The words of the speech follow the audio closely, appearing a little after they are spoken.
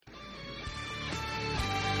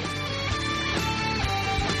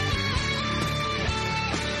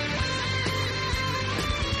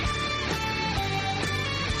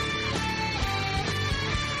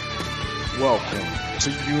to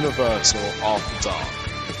Universal After Dark,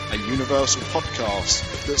 a Universal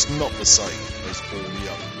podcast that's not the same as all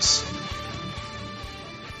the others.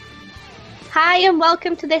 Hi and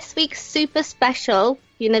welcome to this week's super special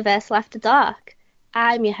Universal After Dark.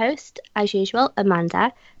 I'm your host, as usual,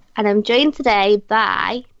 Amanda, and I'm joined today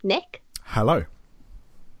by Nick. Hello.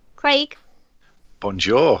 Craig.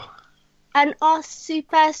 Bonjour. And our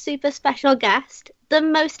super special guest, the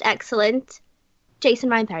most excellent, Jason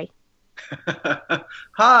Ryan Perry.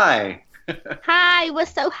 Hi. Hi, we're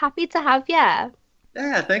so happy to have you.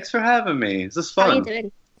 Yeah, thanks for having me. This is fun. How are you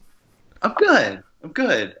doing? I'm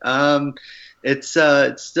good. It's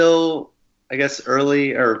still, I guess,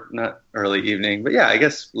 early, or not early evening, but yeah, I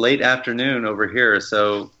guess late afternoon over here.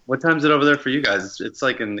 So what time is it over there for you guys? It's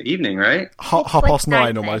like in the evening, right? Half past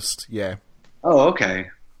 9 almost, yeah. Oh,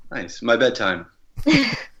 okay. Nice. My bedtime.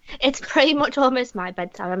 It's pretty much almost my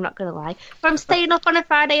bedtime, I'm not going to lie. But I'm staying up on a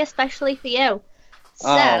Friday especially for you.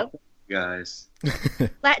 So, guys.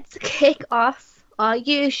 Let's kick off our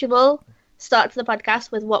usual start to the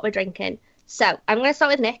podcast with what we're drinking. So, I'm going to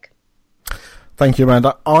start with Nick. Thank you,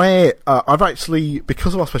 Amanda. I've actually,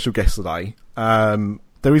 because of our special guest today,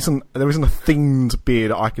 there isn't a themed beer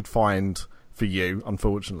that I could find for you,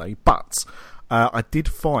 unfortunately, but I did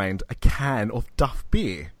find a can of Duff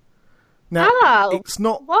beer. Now, it's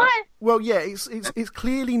not. What? Well, yeah, it's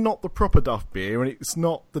clearly not the proper Duff beer, and it's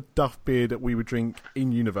not the Duff beer that we would drink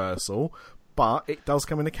in Universal, but it does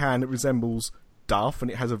come in a can that resembles Duff, and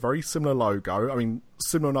it has a very similar logo. I mean,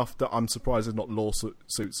 similar enough that I'm surprised there's not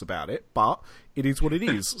lawsuits about it, but it is what it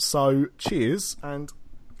is. So, cheers, and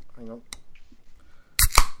hang on.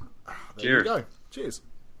 There you go. Cheers.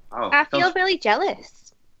 Oh, I feel really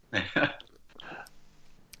jealous.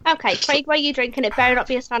 Okay, Craig, what are you drinking? It better not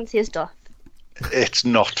be as fancy as Duff. It's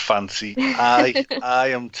not fancy. I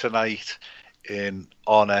am tonight in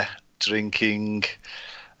honour drinking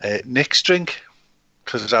Nick's drink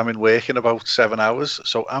because I'm in work in about 7 hours.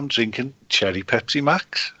 So I'm drinking Cherry Pepsi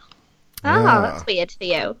Max. Oh, Yeah. That's weird for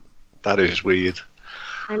you. That is weird.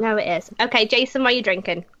 I know it is. Okay, Jason, what are you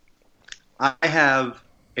drinking? I have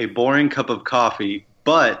a boring cup of coffee,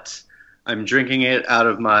 but I'm drinking it out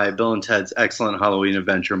of my Bill and Ted's Excellent Halloween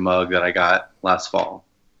Adventure mug that I got last fall.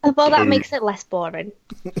 Well, that makes it less boring.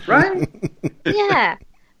 Right? Yeah.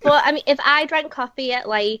 But, I mean, if I drank coffee at,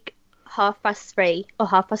 like, 3:30 or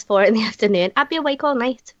 4:30 in the afternoon, I'd be awake all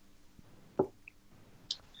night. Well,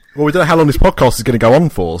 we don't know how long this podcast is going to go on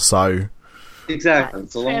for, so... Exactly.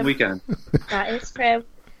 It's a long true. weekend. That is true.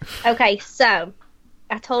 Okay, so,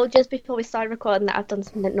 I told you just before we started recording that I've done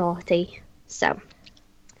something naughty. So,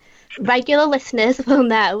 regular listeners will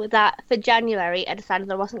know that for January, I decided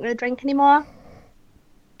I wasn't going to drink anymore.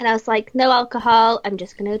 And I was like, no alcohol, I'm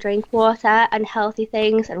just going to drink water and healthy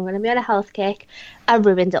things, and I'm going to be on a health kick. I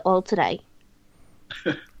ruined it all today.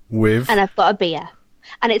 With? And I've got a beer.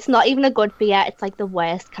 And it's not even a good beer, it's like the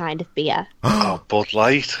worst kind of beer. Oh, Bud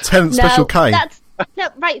Light. 10 Special K.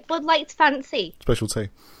 Right, Bud Light's fancy. Special T.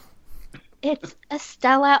 It's a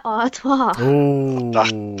Stella Artois. Oh,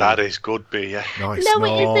 That is good beer. nice. No,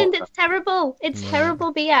 it isn't. It's terrible. It's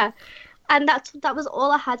terrible beer. And that was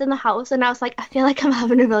all I had in the house. And I was like, I feel like I'm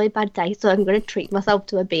having a really bad day, so I'm going to treat myself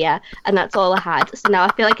to a beer. And that's all I had. So now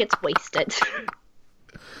I feel like it's wasted.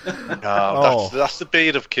 No, that's the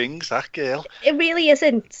beer of kings, that girl. It really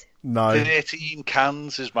isn't. No. 13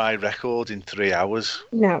 cans is my record in 3 hours.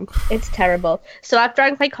 No, it's terrible. So I've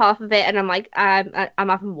drank like half of it, and I'm like, I'm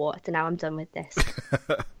having water now. I'm done with this.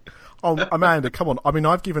 Oh, Amanda, come on. I mean,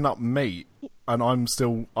 I've given up meat, and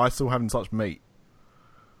I still haven't touched meat.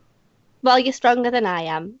 Well, you're stronger than I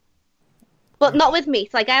am. But not with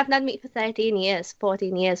meat. Like, I haven't had meat for 13 years,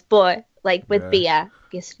 14 years. But, like, with beer,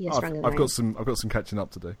 you're stronger than I am. I've got some catching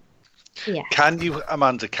up to do. Yeah.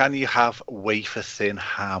 Amanda, can you have wafer thin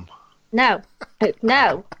ham? No.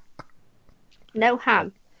 No. No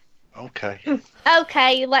ham. Okay.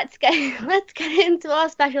 Okay, let's get into our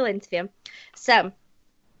special interview. So,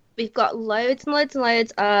 we've got loads and loads and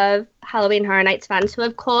loads of Halloween Horror Nights fans who,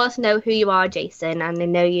 of course, know who you are, Jason, and they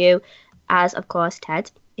know you as, of course, Ted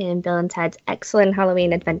in Bill and Ted's Excellent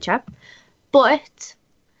Halloween Adventure. But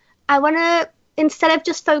I want to, instead of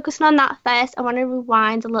just focusing on that first, I want to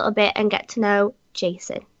rewind a little bit and get to know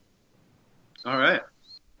Jason. All right.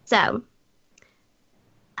 So,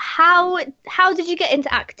 how did you get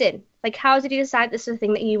into acting? Like, how did you decide this was the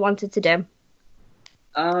thing that you wanted to do?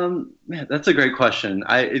 Man, that's a great question.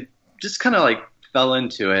 It just kind of like fell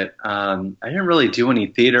into it. I didn't really do any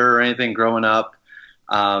theater or anything growing up.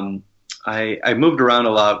 I moved around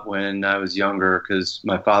a lot when I was younger because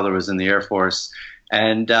my father was in the Air Force.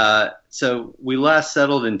 And so we last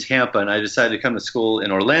settled in Tampa, and I decided to come to school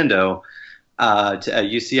in Orlando. at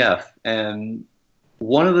UCF. And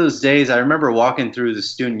one of those days, I remember walking through the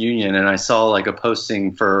student union and I saw like a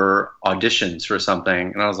posting for auditions for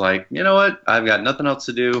something. And I was like, you know what? I've got nothing else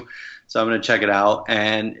to do, so I'm going to check it out.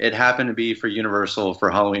 And it happened to be for Universal for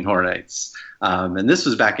Halloween Horror Nights. And this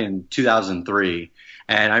was back in 2003.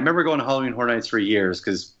 And I remember going to Halloween Horror Nights for years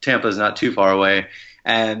because Tampa is not too far away.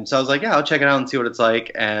 And so I was like, yeah, I'll check it out and see what it's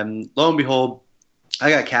like. And lo and behold, I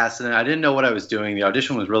got cast in it. I didn't know what I was doing. The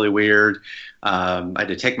audition was really weird. I had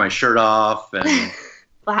to take my shirt off. And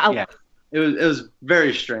Wow. yeah, it was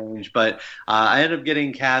very strange. But I ended up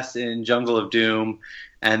getting cast in Jungle of Doom.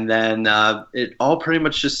 And then it all pretty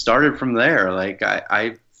much just started from there. Like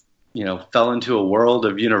I fell into a world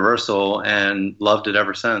of Universal and loved it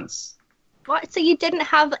ever since. What? So you didn't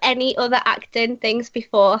have any other acting things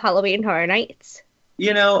before Halloween Horror Nights?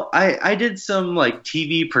 I did some like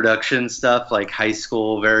TV production stuff, like high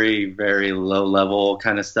school, very, very low level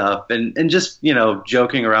kind of stuff. And just,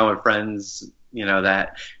 joking around with friends,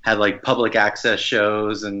 that had like public access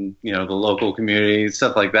shows and, the local community,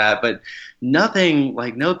 stuff like that. But nothing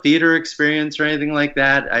like no theater experience or anything like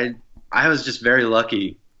that. I was just very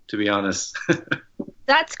lucky, to be honest.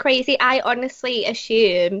 That's crazy. I honestly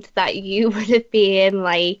assumed that you would have been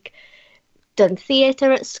like done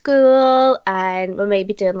theatre at school and were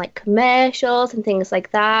maybe doing like commercials and things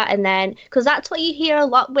like that. And then, because that's what you hear a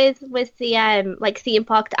lot with the like theme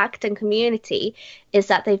park acting community, is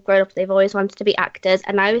that they've grown up, they've always wanted to be actors.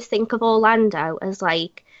 And I always think of Orlando as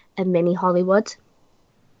like a mini Hollywood.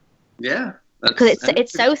 Yeah. Because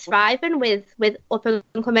it's so thriving with up and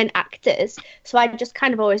coming actors. So I just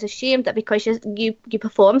kind of always assumed that because you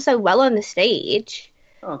perform so well on the stage.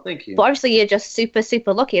 Oh, thank you. But obviously you're just super,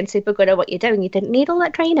 super lucky and super good at what you're doing. You didn't need all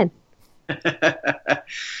that training.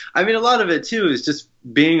 I mean, a lot of it, too, is just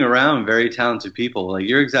being around very talented people. Like,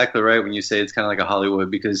 you're exactly right when you say it's kind of like a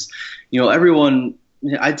Hollywood because, everyone,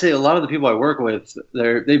 I'd say a lot of the people I work with,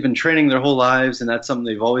 they've been training their whole lives, and that's something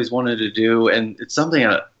they've always wanted to do, and it's something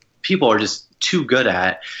that people are just too good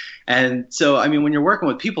at. And so, I mean, when you're working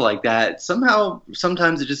with people like that,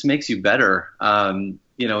 sometimes it just makes you better.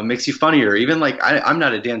 It makes you funnier. Even like I'm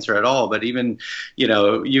not a dancer at all, but even, you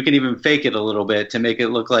can even fake it a little bit to make it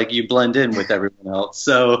look like you blend in with everyone else.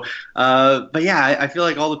 So, but yeah, I feel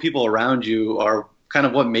like all the people around you are kind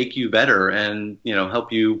of what make you better and,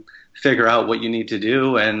 help you figure out what you need to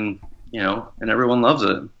do. And, and everyone loves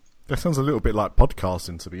it. That sounds a little bit like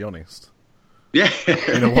podcasting, to be honest. Yeah.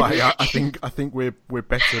 In a way, I think we're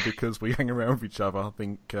better because we hang around with each other. I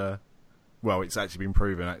think, well, it's actually been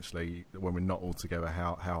proven when we're not all together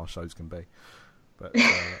how our shows can be. But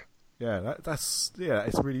that's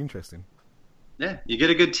it's really interesting. Yeah, you get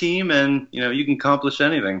a good team, and you can accomplish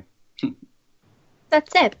anything.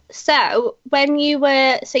 That's it. So when you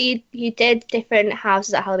did different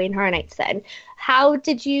houses at Halloween Horror Nights. Then how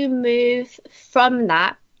did you move from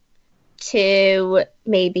that to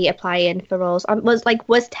maybe applying for roles?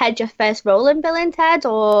 Was Ted your first role in Bill and Ted,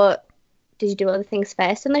 or did you do other things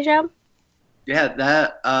first in the show? Yeah,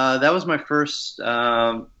 that was my first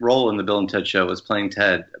role in the Bill and Ted show, was playing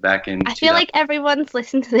Ted back in. I feel like everyone's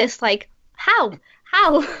listened to this like, how?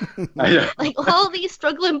 I know. Like all these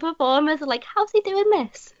struggling performers are like, how's he doing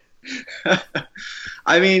this?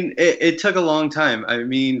 I mean, it took a long time. I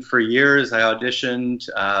mean, for years I auditioned.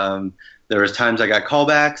 There was times I got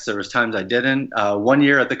callbacks. There was times I didn't. 1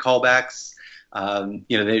 year at the callbacks,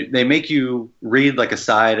 they make you read like a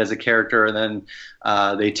side as a character, and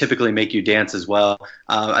then they typically make you dance as well.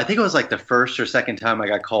 I think it was like the first or second time I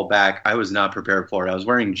got called back, I was not prepared for it. I was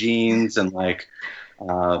wearing jeans and like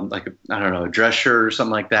a dress shirt or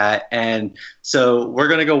something like that. And so we're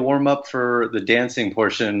gonna go warm up for the dancing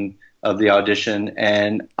portion of the audition,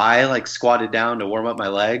 and I like squatted down to warm up my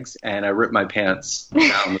legs, and I ripped my pants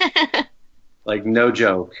down. Like, no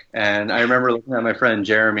joke. And I remember looking at my friend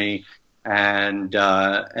Jeremy, and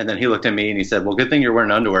then he looked at me and he said, well, good thing you're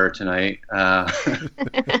wearing underwear tonight. But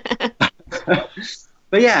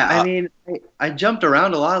yeah, I mean, I jumped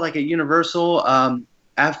around a lot, like at Universal.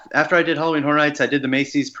 After I did Halloween Horror Nights, I did the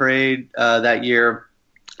Macy's Parade that year.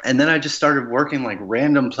 And then I just started working like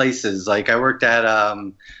random places. Like I worked at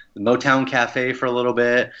the Motown Cafe for a little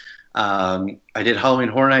bit. I did Halloween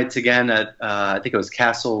Horror Nights again at, I think it was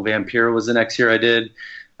Castle Vampire was the next year I did.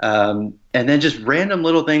 And then just random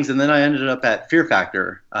little things. And then I ended up at Fear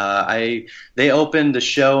Factor. They opened the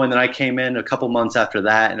show, and then I came in a couple months after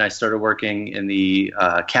that, and I started working in the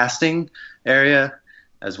casting area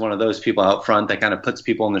as one of those people out front that kind of puts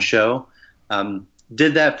people in the show.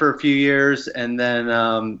 Did that for a few years. And then,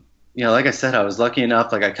 like I said, I was lucky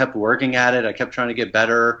enough, like I kept working at it. I kept trying to get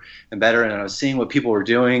better and better. And I was seeing what people were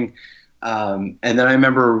doing. And then I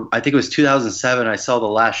remember, I think it was 2007, I saw the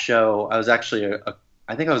last show. I was actually,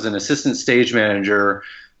 I think I was an assistant stage manager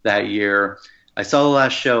that year. I saw the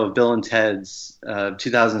last show of Bill and Ted's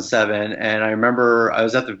 2007, and I remember I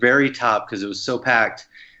was at the very top because it was so packed.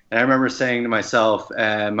 And I remember saying to myself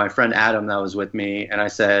and my friend Adam that was with me, and I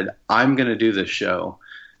said, I'm going to do this show.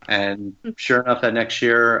 And sure enough, that next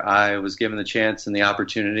year I was given the chance and the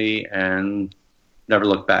opportunity and never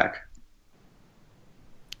looked back.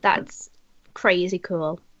 That's crazy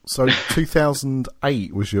cool. So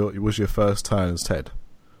 2008 was your first turn as Ted?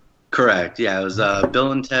 Correct. Yeah, it was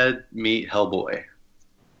Bill and Ted meet Hellboy.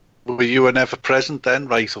 Were you ever present then,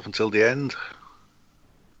 right up until the end?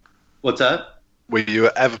 What's that? Were you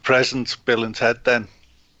ever present, Bill and Ted, then?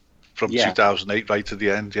 From 2008 right to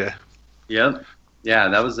the end, yeah. Yep. Yeah,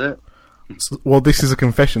 that was it. Well, this is a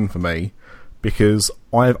confession for me, because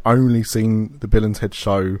I've only seen the Bill and Ted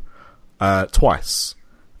show twice.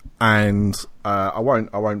 And I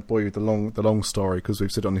won't bore you with the long story, because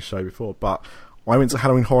we've said it on this show before, but I went to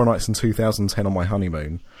Halloween Horror Nights in 2010 on my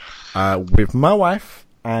honeymoon with my wife,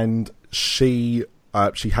 and she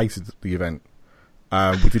hated the event.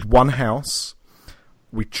 We did one house.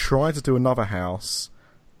 We tried to do another house,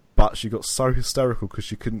 but she got so hysterical because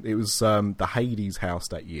she couldn't. It was the Hades house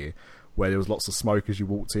that year, where there was lots of smoke as you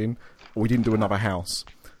walked in. We didn't do another house,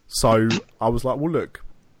 so I was like, "Well, look,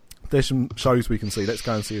 there's some shows we can see. Let's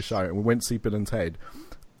go and see a show." And we went to see Bill and Ted,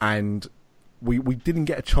 and we didn't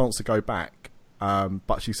get a chance to go back.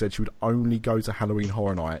 But she said she would only go to Halloween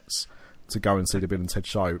Horror Nights to go and see the Bill and Ted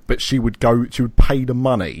show. But she would pay the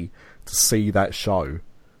money to see that show.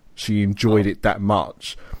 She enjoyed it that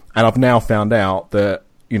much. And I've now found out that,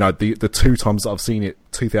 you know, the two times that I've seen it,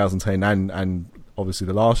 2010 and obviously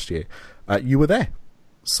the last year, you were there.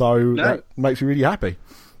 So that makes me really happy.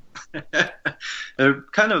 They're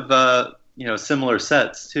kind of, similar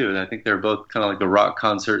sets too. I think they're both kind of like a rock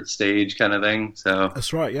concert stage kind of thing. So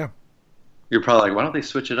that's right, yeah. You're probably like, why don't they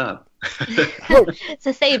switch it up? Well, it's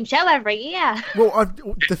the same show every year. Well,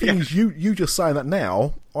 the thing is, you just saying that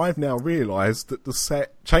now, I've now realised that the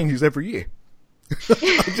set changes every year.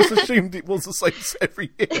 I just assumed it was the same set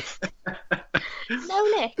every year. No,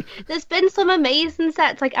 Nick. There's been some amazing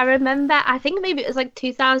sets. Like, I remember, I think maybe it was like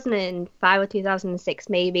 2005 or 2006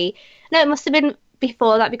 maybe. No, it must have been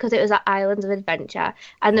before that, because it was at Islands of Adventure.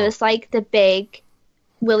 And there was like the big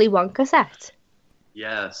Willy Wonka set.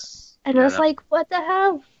 Yes. And I was like, what the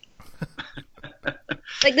hell?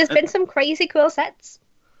 Like, there's been some crazy cool sets.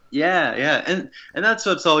 Yeah. And that's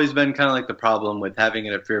what's always been kind of like the problem with having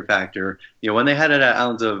it at Fear Factor. You know, when they had it at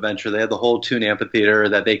Islands of Adventure, they had the whole Toon Amphitheater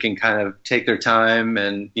that they can kind of take their time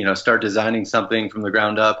and, you know, start designing something from the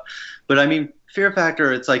ground up. But I mean, Fear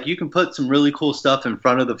Factor, it's like you can put some really cool stuff in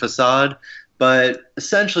front of the facade, but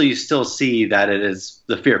essentially you still see that it is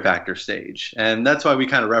the Fear Factor stage. And that's why we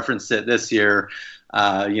kind of referenced it this year. We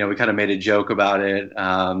kind of made a joke about it.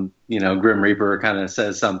 Grim Reaper kind of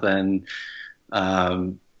says something,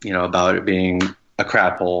 about it being a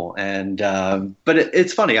crap hole. And but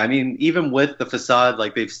it's funny. I mean, even with the facade,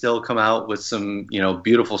 like they've still come out with some,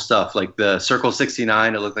 beautiful stuff. Like the Circle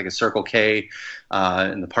 69, it looked like a Circle K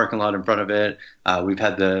in the parking lot in front of it. We've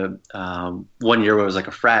had the 1 year where it was like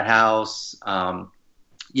a frat house. All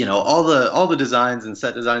the designs and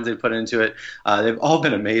set designs they put into it, they've all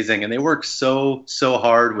been amazing, and they work so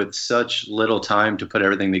hard with such little time to put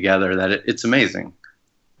everything together that it's amazing.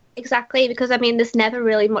 Exactly, because I mean, there's never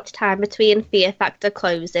really much time between Fear Factor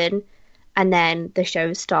closing and then the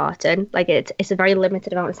show starting. Like, it's a very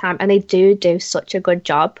limited amount of time, and they do such a good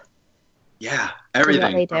job. Yeah, everything.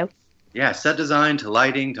 What they do. Yeah, set design to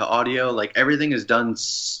lighting to audio, like everything is done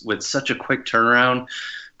with such a quick turnaround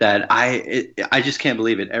that I just can't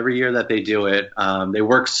believe it. Every year that they do it, they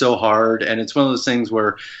work so hard, and it's one of those things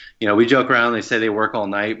where, we joke around, they say they work all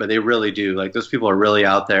night, but they really do. Like, those people are really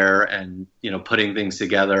out there and, putting things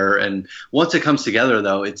together. And once it comes together,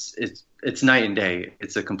 though, it's night and day.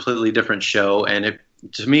 It's a completely different show, and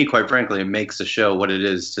to me, quite frankly, it makes the show what it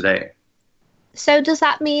is today. So does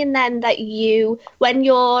that mean then that when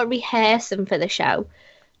you're rehearsing for the show,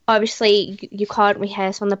 obviously you can't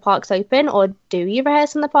rehearse when the park's open, or do you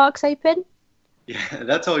rehearse when the park's open? Yeah,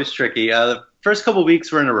 that's always tricky. The first couple of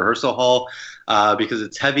weeks we're in a rehearsal hall because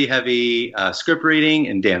it's heavy script reading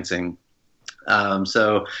and dancing.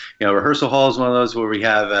 Rehearsal hall is one of those where we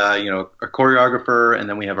have, a choreographer, and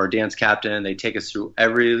then we have our dance captain. They take us through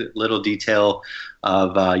every little detail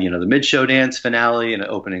of, the mid-show dance, finale, and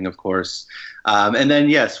opening, of course. And then,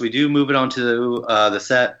 yes, we do move it onto the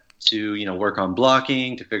set to, work on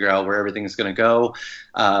blocking, to figure out where everything's going to go.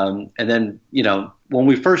 And then, when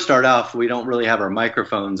we first start off, we don't really have our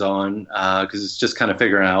microphones on because it's just kind of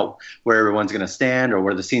figuring out where everyone's going to stand or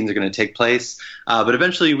where the scenes are going to take place. But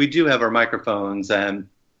eventually we do have our microphones, and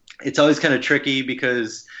it's always kind of tricky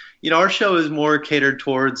because our show is more catered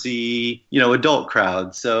towards the, adult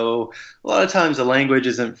crowd. So a lot of times the language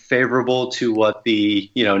isn't favorable to what the,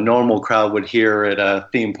 normal crowd would hear at a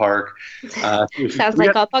theme park. Sounds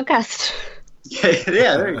like our podcast.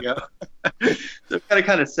 Yeah, there you go. So we've got to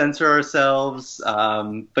kind of censor ourselves.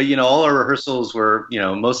 But, all our rehearsals were,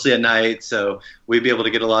 mostly at night. So we'd be able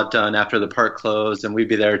to get a lot done after the park closed, and we'd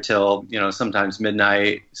be there till, sometimes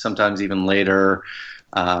midnight, sometimes even later,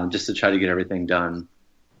 just to try to get everything done.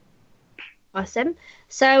 Awesome.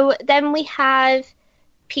 So then we have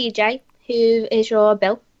PJ, who is your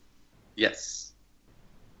Bill. Yes.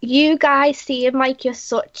 You guys seem like you're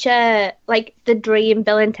such a, the dream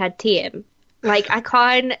Bill and Ted team. I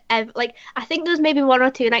think there was maybe one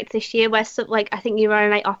or two nights this year where, I think you were on a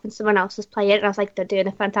night off and someone else was playing, and I was like, they're doing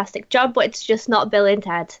a fantastic job, but it's just not Bill and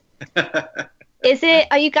Ted.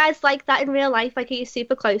 Are you guys like that in real life? Are you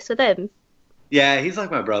super close with him? Yeah, he's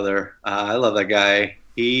like my brother. I love that guy.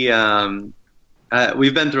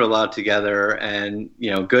 We've been through a lot together, and,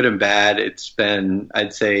 good and bad. It's been,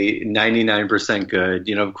 I'd say, 99% good.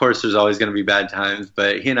 Of course, there's always going to be bad times,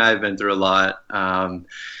 but he and I have been through a lot.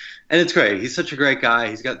 And it's great. He's such a great guy.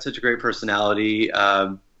 He's got such a great personality.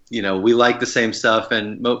 We like the same stuff,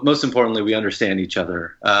 and most importantly, we understand each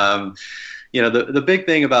other. The big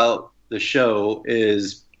thing about the show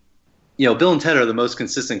is, Bill and Ted are the most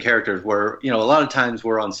consistent characters where, a lot of times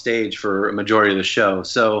we're on stage for a majority of the show.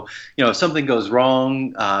 So, if something goes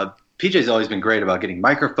wrong, PJ's always been great about getting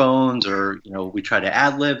microphones, or, we try to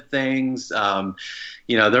ad-lib things.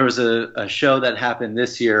 There was a show that happened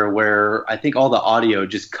this year where I think all the audio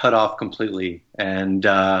just cut off completely, and,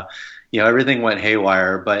 everything went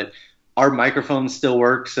haywire, but our microphones still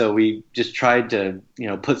work. So we just tried to,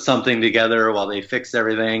 put something together while they fixed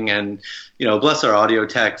everything, and, bless our audio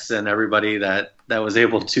techs and everybody that was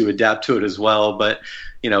able to adapt to it as well. But,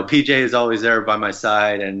 PJ is always there by my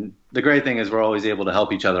side, and the great thing is we're always able to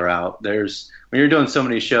help each other out. When you're doing so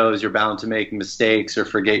many shows, you're bound to make mistakes or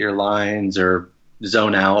forget your lines or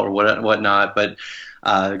zone out or whatnot. But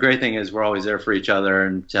the great thing is we're always there for each other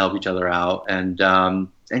and to help each other out. And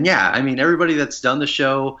yeah, everybody that's done the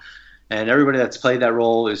show and everybody that's played that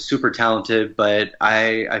role is super talented. But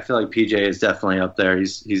I feel like PJ is definitely up there.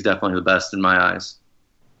 He's definitely the best in my eyes.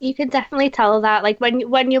 You can definitely tell that.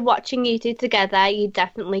 When you're watching you two together, you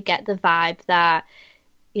definitely get the vibe that,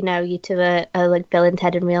 you two are like Bill and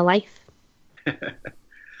Ted in real life.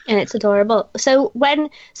 And it's adorable. So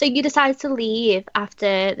you decided to leave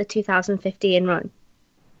after the 2015 run?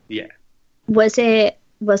 Yeah. Was that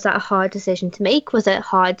a hard decision to make? Was it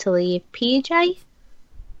hard to leave PJ?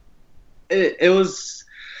 It was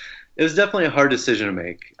definitely a hard decision to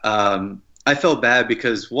make. I felt bad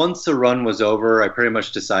because once the run was over, I pretty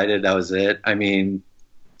much decided that was it.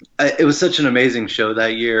 It was such an amazing show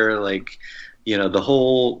that year. The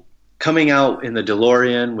whole coming out in the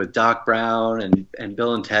DeLorean with Doc Brown and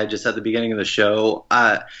Bill and Ted just at the beginning of the show,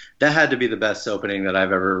 that had to be the best opening that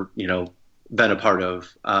I've ever, been a part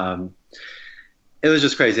of. It was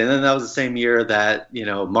just crazy. And then that was the same year that,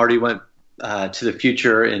 Marty went to the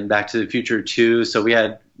future in Back to the Future 2. So we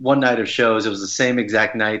had one night of shows. It was the same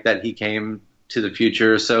exact night that he came to the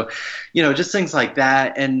future. So, just things like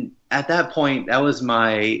that. And at that point, that was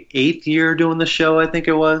my 8th year doing the show, I think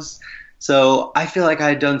it was. So I feel like I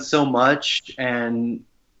had done so much, and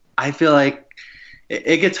I feel like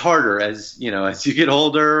it gets harder as you get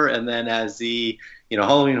older, and then as the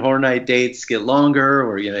Halloween Horror Night dates get longer,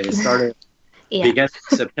 or you start beginning of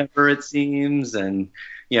September it seems, and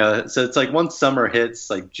so it's like once summer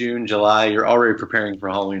hits, like June, July, you're already preparing for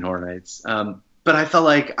Halloween Horror Nights. But I felt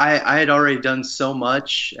like I had already done so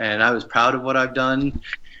much, and I was proud of what I've done.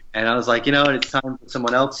 And I was like, it's time for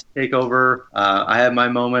someone else to take over. I had my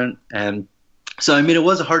moment. And so, it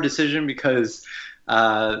was a hard decision because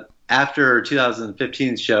after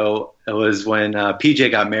 2015's show, it was when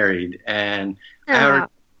PJ got married. And I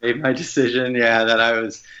already made my decision, that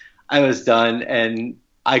I was done. And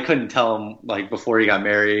I couldn't tell him, before he got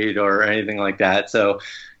married or anything like that. So,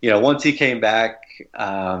 once he came back,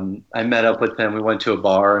 I met up with him. We went to a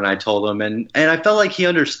bar, and I told him. And I felt like he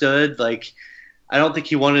understood, I don't think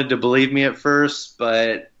he wanted to believe me at first,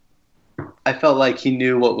 but I felt like he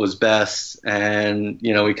knew what was best, and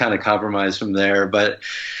we kind of compromised from there. But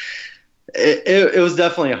it was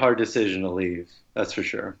definitely a hard decision to leave. That's for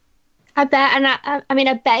sure. I bet, and I mean,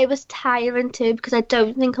 I bet it was tiring too, because I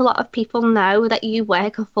don't think a lot of people know that you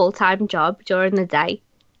work a full-time job during the day,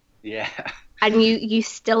 Yeah. and you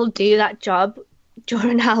still do that job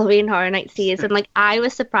during Halloween Horror Night season. Like, I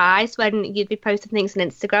was surprised when you'd be posting things on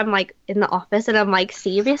Instagram, like, in the office, and I'm like,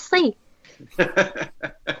 seriously?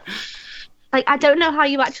 Like, I don't know how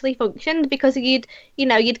you actually functioned, because you'd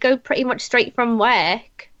go pretty much straight from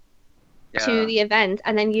work to the event,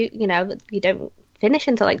 and then you don't finish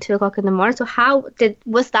until like 2 o'clock in the morning. So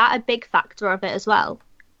was that a big factor of it as well?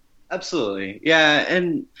 Absolutely. Yeah.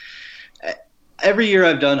 And every year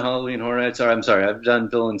I've done Halloween Horror Nights, or I'm sorry, I've done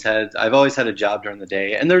Bill and Ted. I've always had a job during the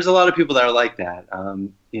day. And there's a lot of people that are like that.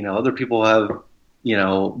 Other people have,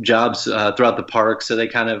 jobs throughout the park. So they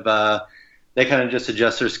kind of just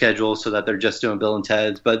adjust their schedule so that they're just doing Bill and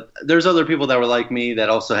Ted's. But there's other people that were like me that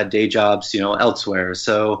also had day jobs, elsewhere.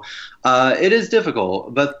 So it is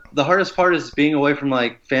difficult. But the hardest part is being away from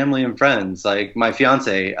like family and friends. Like my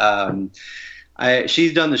fiance,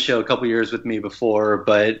 she's done the show a couple years with me before,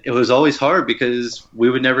 but it was always hard because we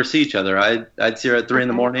would never see each other. I'd see her at 3 in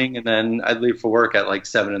the morning, and then I'd leave for work at like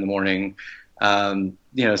 7 in the morning.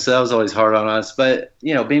 So that was always hard on us. But,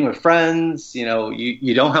 being with friends, you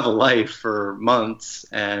don't have a life for months.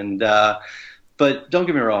 And but don't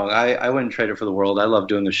get me wrong, I wouldn't trade it for the world. I love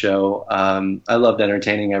doing the show. I loved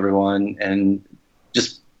entertaining everyone and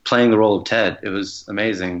just playing the role of Ted. It was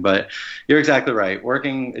amazing. But you're exactly right.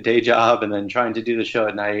 Working a day job and then trying to do the show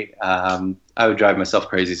at night, I would drive myself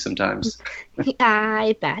crazy sometimes.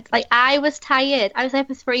 I bet. Like, I was tired. I was there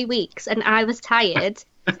for 3 weeks, and I was tired.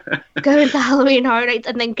 Going to Halloween Horror Nights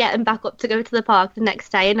and then getting back up to go to the park the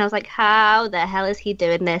next day, and I was like, how the hell is he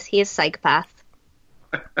doing this? He is a psychopath.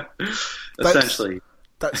 Essentially.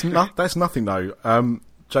 That's nothing though.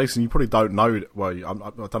 Jason, you probably don't know. Well,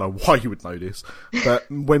 I don't know why you would know this, but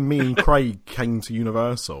when me and Craig came to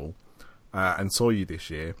Universal and saw you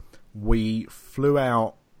this year, we flew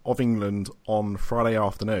out of England on Friday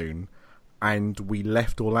afternoon, and we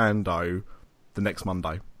left Orlando the next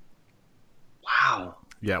Monday. Wow.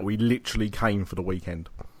 Yeah, we literally came for the weekend.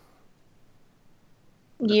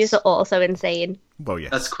 Yous are also insane. Well,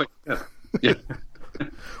 yes. That's quick. Yeah.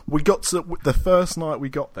 We got to the first night we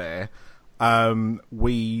got there.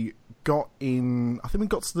 We got in. I think we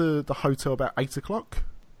got to the hotel about 8 o'clock.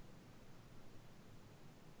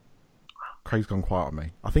 Craig's gone quiet on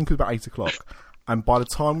me. I think it was about 8 o'clock, and by the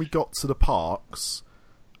time we got to the parks,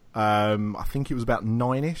 I think it was about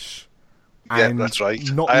 9ish. Yeah, that's right.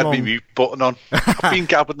 I had my mute button on. I've been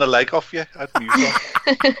gabbing the leg off you. I had mute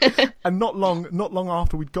on. And not long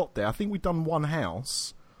after we'd got there, I think we'd done one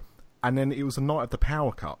house, and then it was the night of the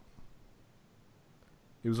power cut.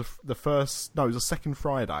 It was it was a second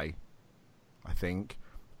Friday, I think,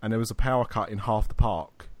 and there was a power cut in half the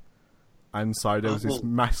park, and so there was this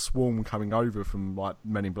mass swarm coming over from like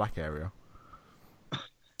Men in Black area.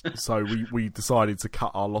 So we decided to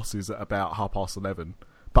cut our losses at about 11:30.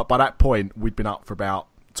 But by that point, we'd been up for about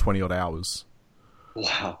 20 odd hours.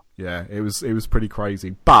 Wow. Yeah, it was pretty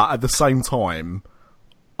crazy. But at the same time,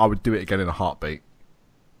 I would do it again in a heartbeat.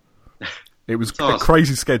 It was a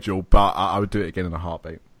crazy schedule, but I would do it again in a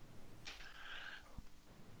heartbeat.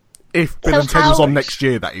 If Bill and Ted was on next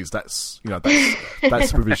year, that is. That's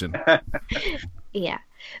provision. Yeah.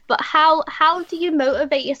 But how do you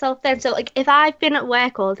motivate yourself then? So, like, if I've been at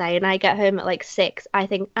work all day and I get home at, like, 6, I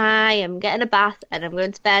think I am getting a bath and I'm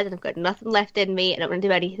going to bed and I've got nothing left in me and I don't want to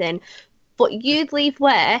do anything. But you'd leave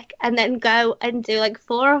work and then go and do, like,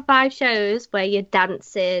 4 or 5 shows where you're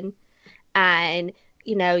dancing and,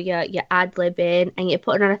 you're ad-libbing and you're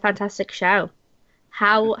putting on a fantastic show.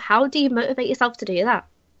 How do you motivate yourself to do that?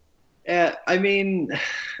 Yeah, I mean,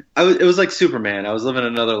 it was like Superman. I was living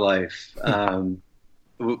another life.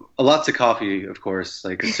 Lots of coffee, of course.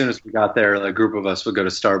 Like, as soon as we got there, a group of us would go to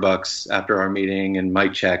Starbucks after our meeting and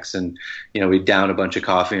mic checks, and we'd down a bunch of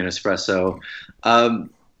coffee and espresso.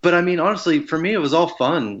 But I mean, honestly, for me, it was all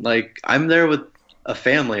fun. Like, I'm there with a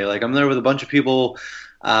family. Like, I'm there with a bunch of people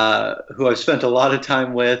who I've spent a lot of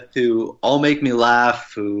time with, who all make me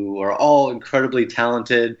laugh, who are all incredibly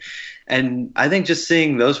talented. And I think just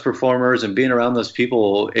seeing those performers and being around those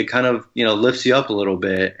people, it kind of, lifts you up a little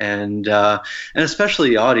bit. And especially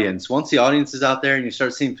the audience. Once the audience is out there and you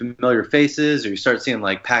start seeing familiar faces, or you start seeing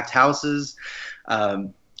like packed houses,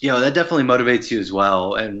 that definitely motivates you as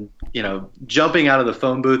well. And, jumping out of the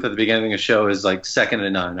phone booth at the beginning of the show is like second to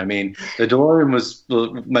none. I mean, the DeLorean was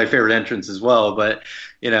my favorite entrance as well, but,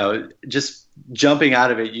 just jumping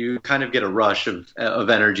out of it, you kind of get a rush of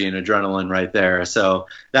energy and adrenaline right there. So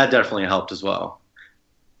that definitely helped as well.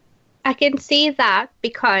 I can see that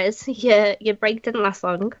because your break didn't last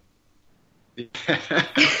long.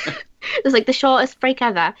 It was like the shortest break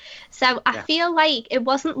ever. So I feel like it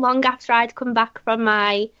wasn't long after I'd come back from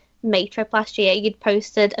my May trip last year, you'd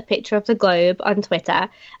posted a picture of the globe on Twitter,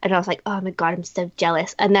 and I was like, oh my god, I'm so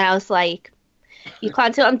jealous. And then I was like, you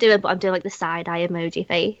can't see what I'm doing, but I'm doing like the side eye emoji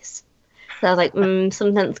face. So I was like,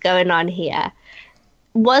 something's going on here.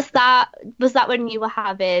 Was that when you were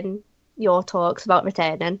having your talks about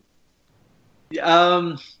returning?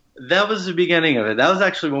 That was the beginning of it. That was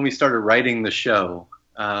actually when we started writing the show.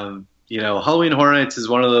 Halloween Horror Nights is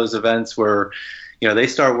one of those events where, they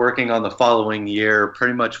start working on the following year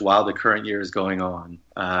pretty much while the current year is going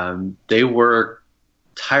on. They work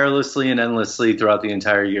tirelessly and endlessly throughout the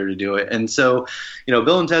entire year to do it. And so,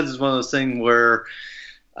 Bill and Ted's is one of those things where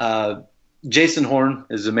Jason Horn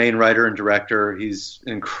is the main writer and director. He's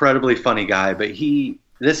an incredibly funny guy, but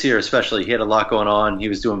this year especially, he had a lot going on. He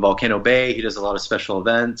was doing Volcano Bay. He does a lot of special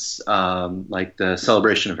events, like the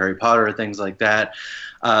celebration of Harry Potter, things like that.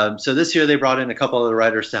 So this year they brought in a couple other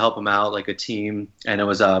writers to help him out, like a team. And it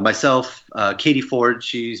was myself, Katie Ford.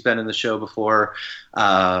 She's been in the show before.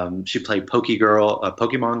 She played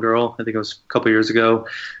Pokemon Girl, I think it was a couple years ago.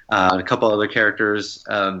 A couple other characters.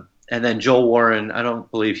 And then Joel Warren, I don't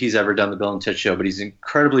believe he's ever done the Bill and Ted show, but he's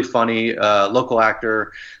incredibly funny, local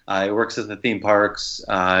actor. He works at the theme parks.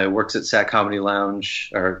 He works at Sat Comedy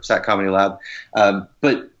Lounge or Sat Comedy Lab.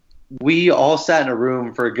 But we all sat in a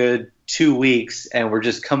room for a good 2 weeks, and we're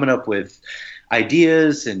just coming up with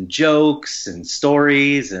ideas and jokes and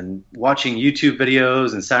stories and watching YouTube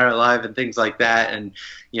videos and Saturday Night Live and things like that. And,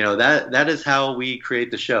 that is how we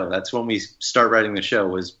create the show. That's when we start writing the show,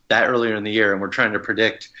 was that earlier in the year, and we're trying to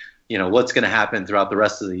predict what's going to happen throughout the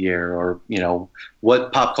rest of the year, or,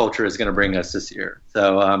 what pop culture is going to bring us this year.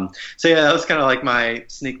 So yeah, that was kind of like my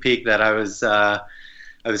sneak peek that I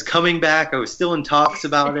was coming back. I was still in talks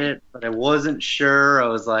about it, but I wasn't sure. I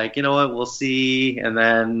was like, you know what, we'll see. And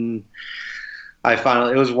then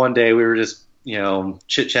it was one day we were just,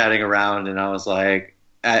 chit-chatting around, and I was like,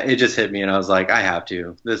 it just hit me, and I was like, I have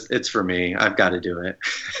to. It's for me. I've got to do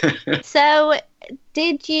it. So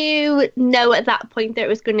did you know at that point that it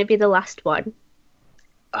was going to be the last one?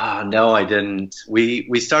 No, I didn't.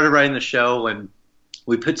 We started writing the show, and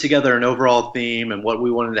we put together an overall theme and what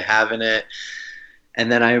we wanted to have in it.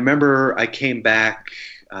 And then I remember I came back,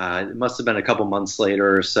 it must have been a couple months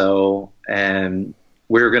later or so, and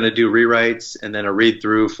we were going to do rewrites and then a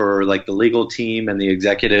read-through for like the legal team and the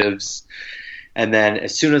executives. And then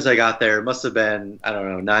as soon as I got there, it must have been,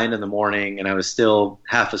 9 in the morning, and I was still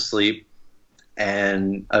half asleep.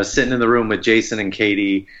 And I was sitting in the room with Jason and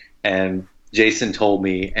Katie, and Jason told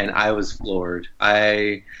me, and I was floored.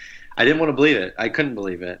 I didn't want to believe it. I couldn't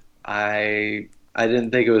believe it. I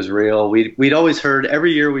didn't think it was real. We'd always heard,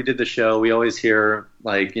 every year we did the show, we always hear,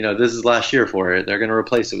 like, this is last year for it. They're going to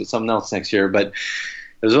replace it with something else next year. But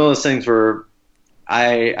it was one of those things where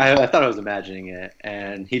I thought I was imagining it.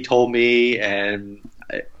 And he told me, and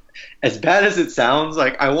as bad as it sounds,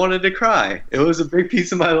 like, I wanted to cry. It was a big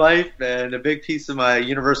piece of my life and a big piece of my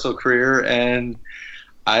Universal career, and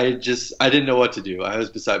I didn't know what to do. I was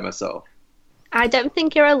beside myself. I don't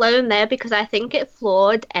think you're alone there, because I think it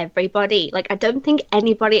floored everybody. Like, I don't think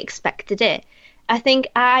anybody expected it. I think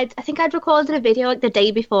I'd recorded a video like the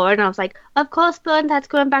day before, and I was like, of course Bill and Ted's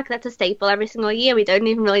coming back. That's a staple every single year. We don't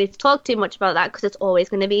even really need to talk too much about that because it's always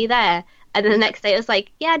going to be there. And then the next day it was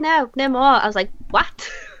like, yeah, no more. I was like, what?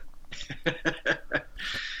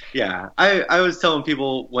 Yeah, I was telling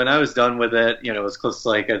people when I was done with it, it was close to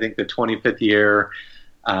like, I think the 25th year.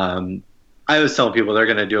 I was telling people they're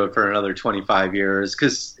going to do it for another 25 years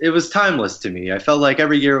because it was timeless to me. I felt like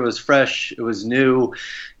every year it was fresh. It was new.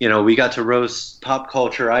 We got to roast pop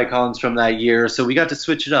culture icons from that year. So we got to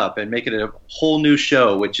switch it up and make it a whole new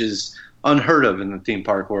show, which is unheard of in the theme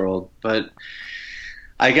park world. But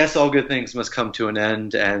I guess all good things must come to an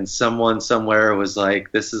end. And someone somewhere was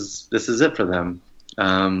like, this is it for them.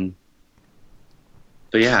 But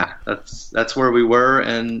yeah, that's where we were.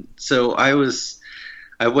 And so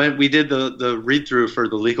we did the read-through for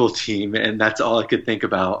the legal team, and that's all I could think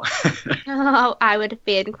about. Oh, I would have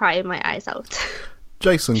been crying my eyes out.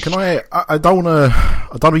 Jason, can I don't want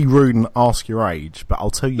to be rude and ask your age, but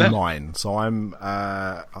I'll tell you mine. So I'm,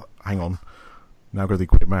 hang on, now I've got to do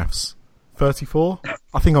quick maths. 34?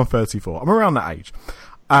 I think I'm 34. I'm around that age.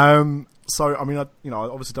 So, I mean, I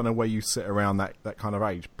obviously don't know where you sit around that kind of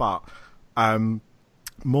age, but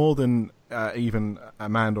more than even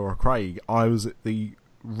Amanda or Craig, I was at the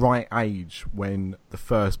right age when the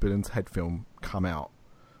first Bill and Ted film come out.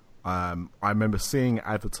 I remember seeing it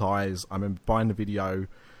advertised. I remember buying the video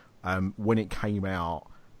when it came out,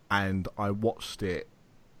 and I watched it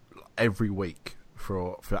every week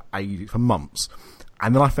for months.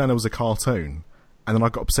 And then I found there was a cartoon, and then I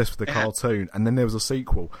got obsessed with the cartoon, and then there was a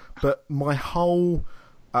sequel. But my whole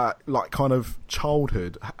kind of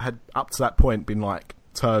childhood had up to that point been like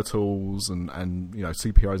Turtles and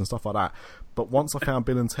superheroes and stuff like that. But once I found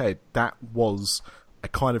Bill and Ted, that was a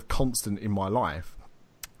kind of constant in my life.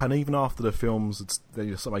 And even after the films, they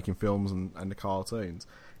started making films and the cartoons,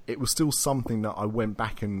 it was still something that I went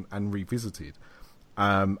back and revisited.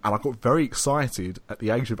 And I got very excited at the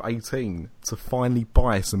age of 18 to finally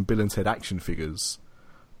buy some Bill and Ted action figures.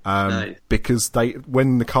 Nice. Because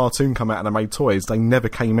when the cartoon came out and they made toys, they never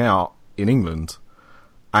came out in England.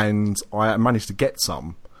 And I managed to get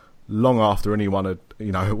some long after anyone had,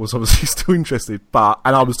 was obviously still interested.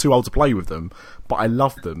 And I was too old to play with them, but I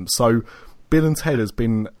loved them. So Bill and Ted has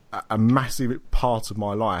been a massive part of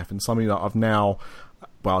my life, and something that I've now,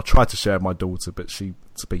 I tried to share with my daughter, but she,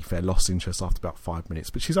 to be fair, lost interest after about 5 minutes.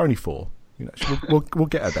 But she's only 4. We'll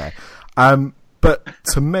get her there. But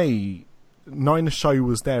to me, knowing the show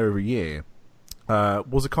was there every year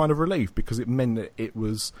was a kind of relief, because it meant that it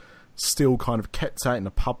was still kind of kept out in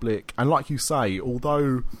the public. And like you say,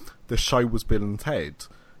 although the show was Bill and Ted,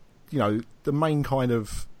 the main kind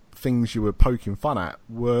of things you were poking fun at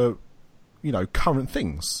were, current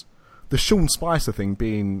things. The Sean Spicer thing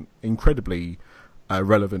being incredibly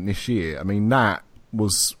relevant this year. I mean, that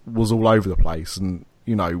was all over the place. And,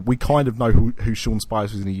 we kind of know who Sean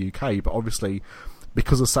Spicer is in the UK, but obviously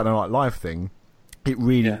because of the Saturday Night Live thing, it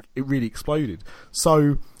really exploded.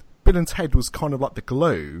 So Bill and Ted was kind of like the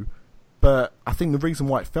glue. But I think the reason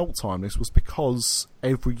why it felt timeless was because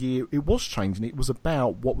every year it was changing. It was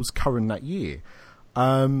about what was current that year.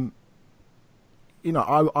 I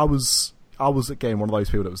was again one of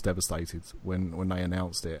those people that was devastated when they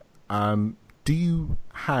announced it. Do you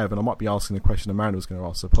have, and I might be asking the question Amanda was going to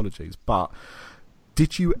ask, so apologies, but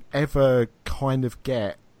did you ever kind of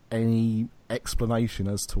get any explanation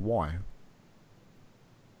as to why?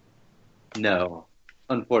 No,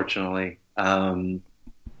 unfortunately.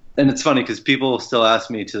 And it's funny because people still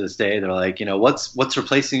ask me to this day, they're like, what's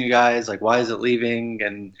replacing you guys? Like, why is it leaving?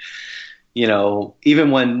 And,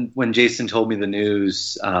 even when Jason told me the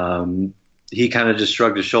news, he kind of just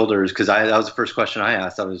shrugged his shoulders, because that was the first question I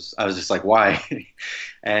asked. I was just like, why?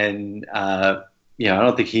 And, I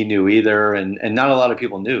don't think he knew either. And not a lot of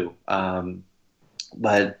people knew.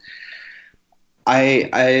 But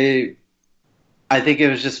I think it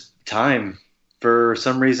was just time. For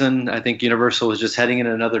some reason, I think Universal was just heading in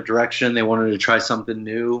another direction. They wanted to try something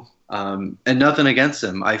new, and nothing against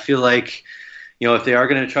them. I feel like, if they are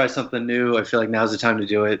going to try something new, I feel like now's the time to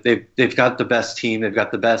do it. They've got the best team. They've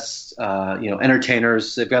got the best,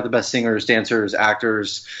 entertainers. They've got the best singers, dancers,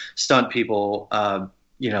 actors, stunt people.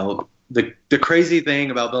 The crazy thing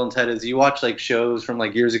about Bill and Ted is you watch like shows from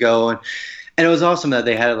like years ago, and it was awesome that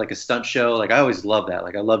they had like a stunt show. Like I always loved that.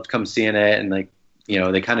 Like I loved come seeing it, and like,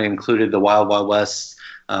 they kind of included the Wild Wild West,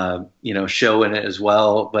 show in it as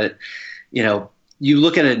well. But, you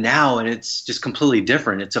look at it now and it's just completely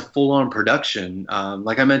different. It's a full-on production.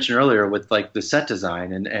 Like I mentioned earlier, with like the set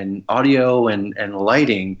design and audio and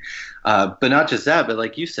lighting. But not just that, but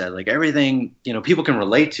like you said, like everything, people can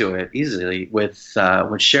relate to it easily with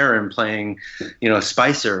Sharon playing,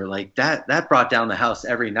 Spicer. Like that brought down the house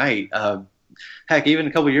every night. Heck, even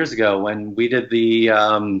a couple years ago when we did the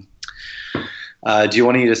do you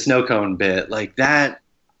want to eat a snow cone bit, like that,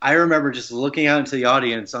 I remember just looking out into the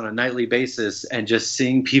audience on a nightly basis and just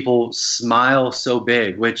seeing people smile so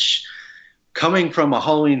big, which coming from a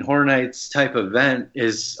Halloween Horror Nights type event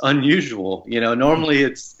is unusual. Normally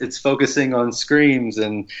it's focusing on screams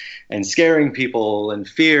and scaring people and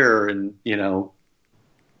fear. And,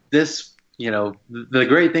 this, the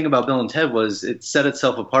great thing about Bill and Ted was it set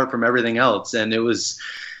itself apart from everything else. And it was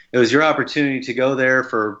your opportunity to go there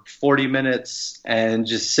for 40 minutes and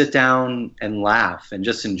just sit down and laugh and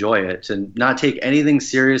just enjoy it and not take anything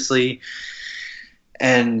seriously.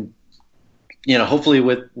 And, hopefully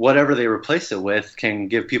with whatever they replace it with can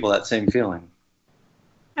give people that same feeling.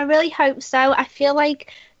 I really hope so. I feel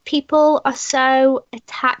like people are so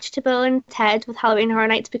attached to Bill and Ted with Halloween Horror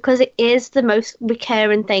Nights because it is the most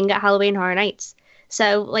recurring thing at Halloween Horror Nights.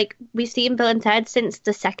 So, like, we've seen Bill and Ted since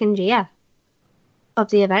the second year of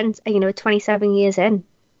the event, 27 years in.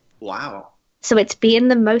 Wow. So it's been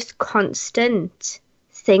the most constant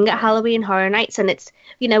thing at Halloween Horror Nights, and it's,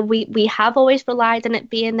 we have always relied on it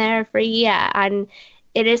being there every year, and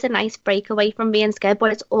it is a nice breakaway from being scared,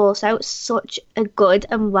 but it's also such a good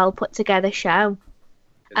and well put together show.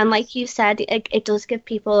 And like you said, it does give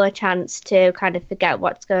people a chance to kind of forget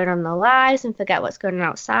what's going on in their lives and forget what's going on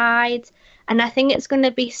outside, and I think it's going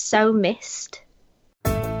to be so missed.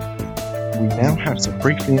 we now have to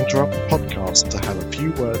briefly interrupt the podcast to have a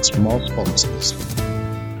few words from our sponsors.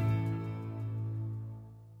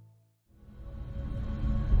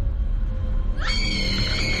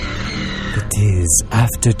 The Tiz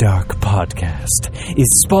After Dark podcast is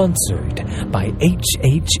sponsored by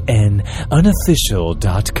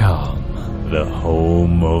HHNUnofficial.com, the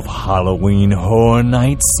home of Halloween Horror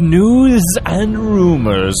Nights news and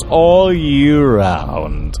rumors all year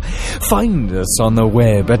round. Find us on the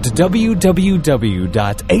web at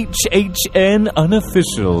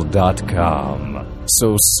www.hhnunofficial.com.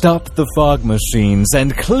 So stop the fog machines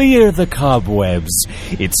and clear the cobwebs.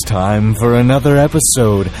 It's time for another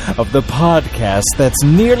episode of the podcast that's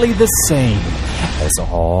nearly the same as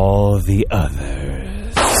all the others.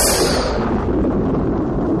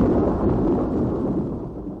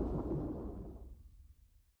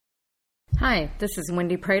 Hi, this is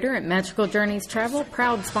Wendy Prater at Magical Journeys Travel,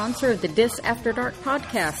 proud sponsor of the Dis After Dark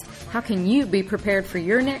podcast. How can you be prepared for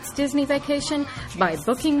your next Disney vacation? By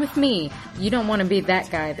booking with me. You don't want to be that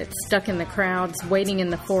guy that's stuck in the crowds, waiting in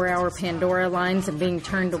the 4-hour Pandora lines and being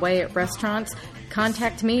turned away at restaurants.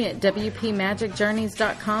 Contact me at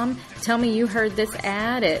WPMagicJourneys.com. Tell me you heard this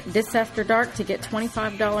ad at Dis After Dark to get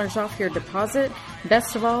 $25 off your deposit.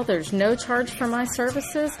 Best of all, there's no charge for my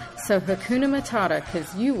services, so Hakuna Matata,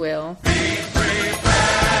 because you will.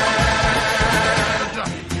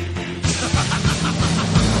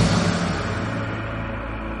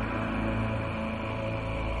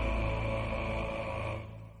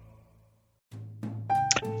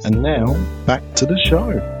 And now, back to the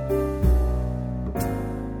show.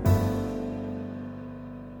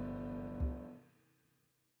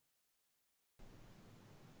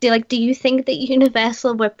 Do you think that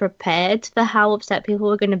Universal were prepared for how upset people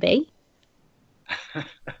were going to be?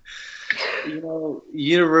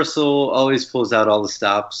 Universal always pulls out all the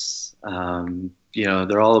stops.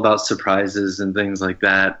 They're all about surprises and things like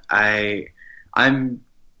that.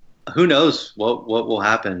 Who knows what will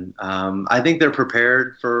happen? I think they're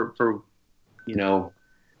prepared for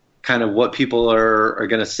kind of what people are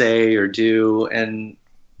going to say or do, and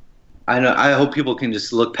I hope people can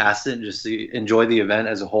just look past it and just enjoy the event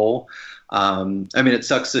as a whole. It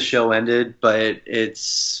sucks the show ended, but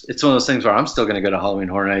it's one of those things where I'm still going to go to Halloween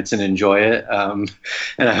Horror Nights and enjoy it. And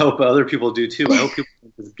I hope other people do too. I hope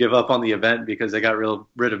people just give up on the event because they got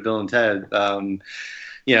rid of Bill and Ted. But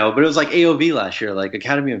it was like AOV last year, like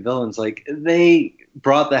Academy of Villains, like they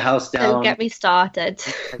brought the house down. Don't get me started.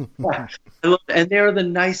 And they were the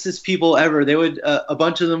nicest people ever. They would, a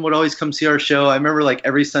bunch of them would always come see our show. I remember like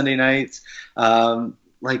every Sunday night,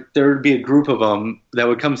 there would be a group of them that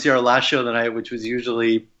would come see our last show of the night, which was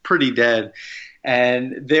usually pretty dead.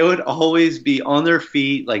 And they would always be on their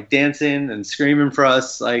feet, like dancing and screaming for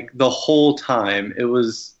us, like the whole time. It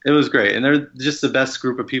was great. And they're just the best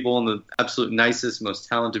group of people and the absolute nicest, most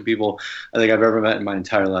talented people I think I've ever met in my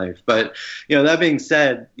entire life. But, that being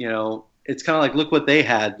said, it's kind of like, look what they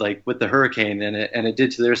had, like with the hurricane and it did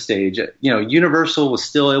to their stage. Universal was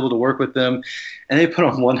still able to work with them, and they put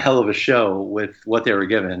on one hell of a show with what they were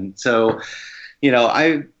given. So,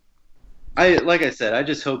 I like I said, I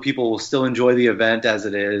just hope people will still enjoy the event as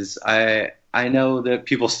it is. I know that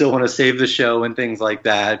people still want to save the show and things like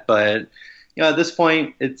that, but at this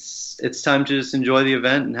point, it's time to just enjoy the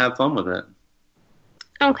event and have fun with it.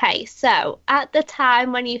 Okay, so at the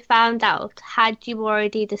time when you found out, had you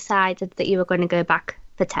already decided that you were going to go back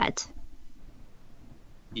for Ted?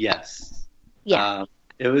 Yes. Yeah.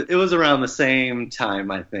 It was around the same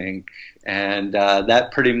time, I think, and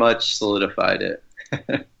that pretty much solidified it.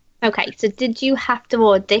 Okay, so did you have to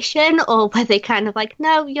audition, or were they kind of like,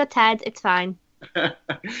 no, you're Ted, it's fine?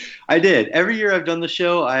 I did. Every year I've done the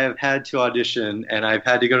show, I have had to audition, and I've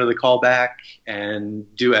had to go to the callback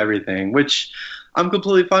and do everything, which I'm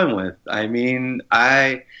completely fine with.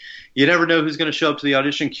 You never know who's going to show up to the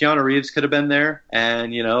audition. Keanu Reeves could have been there,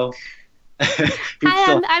 and,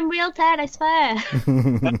 Hi, I'm real Ted, I swear.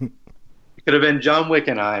 Could have been John Wick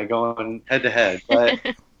and I going head-to-head, but...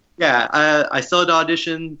 Yeah, I still had to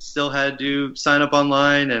audition, still had to sign up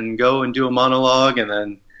online and go and do a monologue and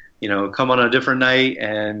then, come on a different night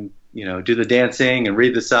and, do the dancing and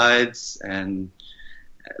read the sides.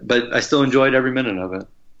 But I still enjoyed every minute of it.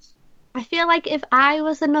 I feel like if I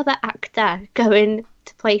was another actor going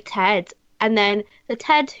to play Ted, and then the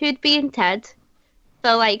Ted who'd been Ted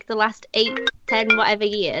for like the last 8, 10, whatever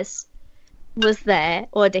years was there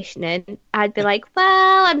auditioning, I'd be like,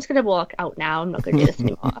 well, I'm just going to walk out now. I'm not going to do this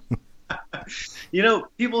anymore.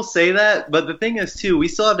 People say that, but the thing is, too, we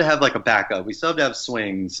still have to have like a backup. We still have to have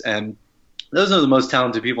swings. And those are the most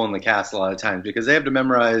talented people in the cast a lot of times because they have to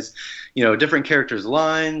memorize, different characters'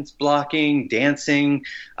 lines, blocking, dancing.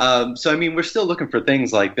 So, I mean, we're still looking for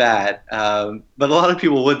things like that. But a lot of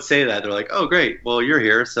people would say that. They're like, oh, great. Well, you're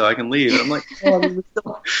here, so I can leave. I'm like,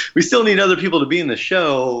 we still need other people to be in the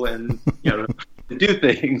show and, to do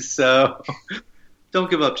things. So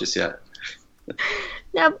don't give up just yet.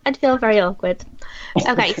 No, I'd feel very awkward.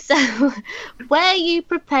 Okay, so were you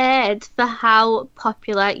prepared for how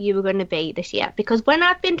popular you were going to be this year? Because when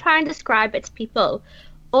I've been trying to describe it to people,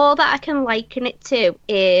 all that I can liken it to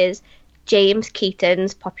is James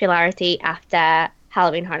Keaton's popularity after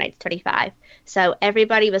Halloween Horror Nights 25. So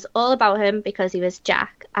everybody was all about him because he was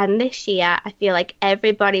Jack. And this year, I feel like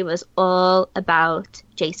everybody was all about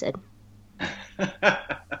Jason.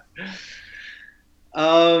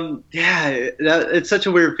 It's such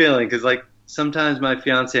a weird feeling because like sometimes my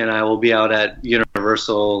fiance and I will be out at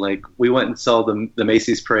Universal. Like we went and saw the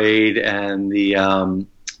Macy's Parade and the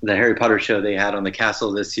Harry Potter show they had on the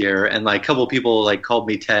castle this year, and like a couple people like called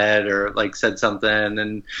me Ted or like said something,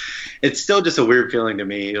 and it's still just a weird feeling to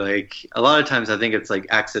me. Like a lot of times I think it's like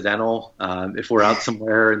accidental. If we're out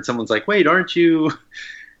somewhere and someone's like, "Wait, aren't you?"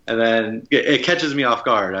 and then it catches me off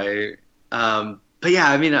guard. But yeah,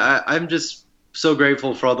 I mean, I'm just so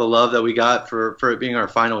grateful for all the love that we got for it being our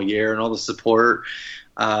final year and all the support.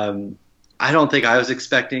 I don't think I was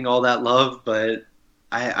expecting all that love, but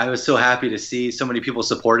I was so happy to see so many people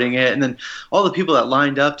supporting it. And then all the people that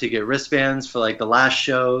lined up to get wristbands for like the last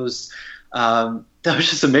shows, that was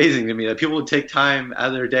just amazing to me that people would take time out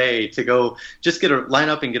of their day to go just line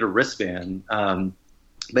up and get a wristband.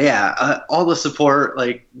 But yeah, all the support,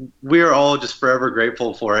 like we're all just forever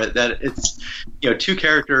grateful for it, that it's, two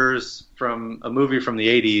characters from a movie from the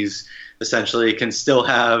 80s essentially can still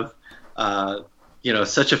have,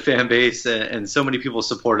 such a fan base and so many people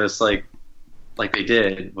support us like they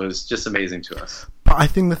did was just amazing to us. But I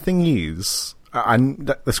think the thing is, and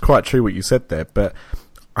that's quite true what you said there, but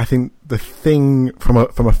I think the thing from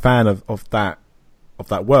a fan of that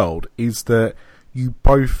world is that you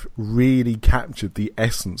both really captured the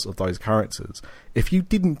essence of those characters. If you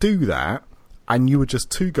didn't do that, and you were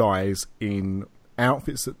just two guys in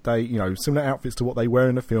outfits that they, similar outfits to what they wear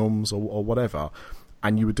in the films or whatever,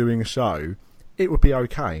 and you were doing a show, it would be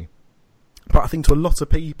okay. But I think to a lot of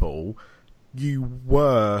people, you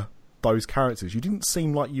were those characters. You didn't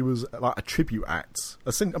seem like you was like a tribute act.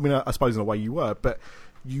 I suppose in a way you were, but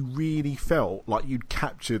you really felt like you'd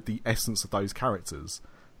captured the essence of those characters.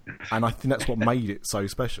 And I think that's what made it so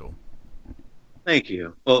special. Thank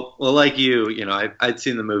you. Well, like you, I'd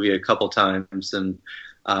seen the movie a couple times, and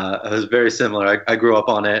it was very similar. I grew up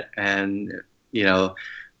on it, and Bill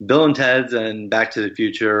and Ted's and Back to the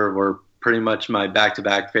Future were pretty much my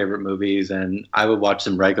back-to-back favorite movies, and I would watch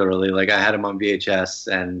them regularly. Like I had them on VHS,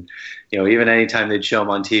 and even anytime they'd show them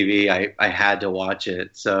on TV, I had to watch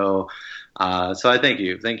it. So I thank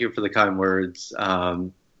you for the kind words.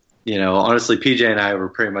 Honestly, PJ and I were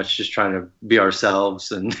pretty much just trying to be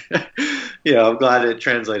ourselves, and I'm glad it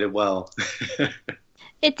translated well.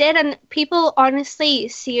 It did, and people honestly,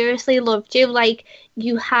 seriously loved you. Like,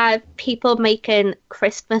 you have people making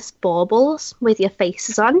Christmas baubles with your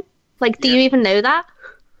faces on. Like, do you even know that?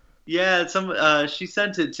 Yeah, she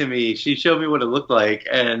sent it to me. She showed me what it looked like,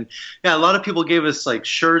 and yeah, a lot of people gave us like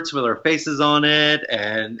shirts with our faces on it,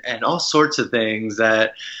 and all sorts of things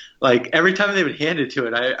that, like, every time they would hand it to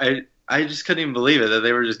it, I just couldn't even believe it that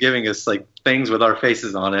they were just giving us like things with our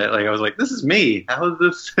faces on it. Like I was like, this is me. How is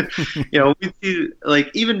this? We see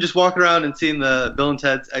like even just walking around and seeing the Bill and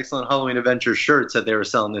Ted's Excellent Halloween Adventure shirts that they were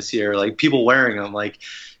selling this year, like people wearing them. Like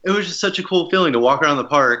it was just such a cool feeling to walk around the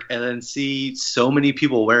park and then see so many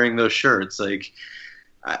people wearing those shirts. Like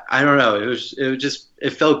I don't know, it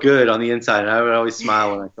felt good on the inside, and I would always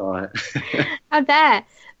smile when I saw it. I bet.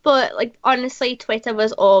 But, like, honestly, Twitter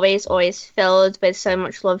was always filled with so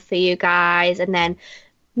much love for you guys. And then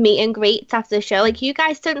meet and greets after the show. Like, you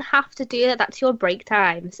guys don't have to do that. That's your break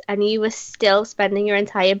times. And you were still spending your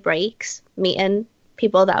entire breaks meeting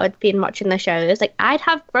people that had been watching the shows. Like, I'd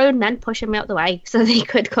have grown men pushing me out the way so they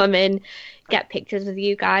could come in, get pictures with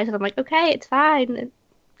you guys. And I'm like, okay, it's fine.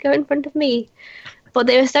 Go in front of me. But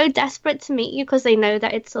they were so desperate to meet you because they know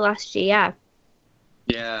that it's the last year.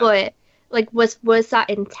 Yeah. But... like, was that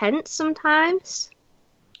intense sometimes?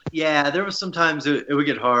 Yeah, there was sometimes it would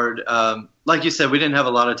get hard. Like you said, we didn't have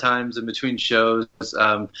a lot of times in between shows.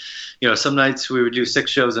 Some nights we would do 6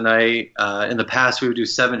 shows a night. In the past, we would do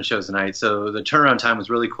 7 shows a night. So the turnaround time was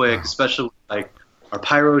really quick, especially like our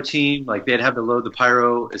pyro team. Like they'd have to load the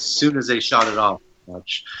pyro as soon as they shot it off.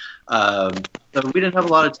 So we didn't have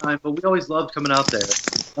a lot of time, but we always loved coming out there.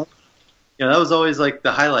 that was always like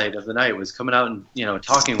the highlight of the night, was coming out and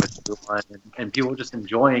talking with everyone and people just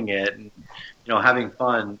enjoying it and having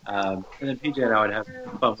fun. And then PJ and I would have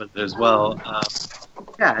fun with it as well.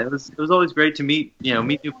 It was always great to meet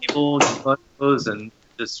new people and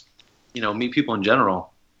just meet people in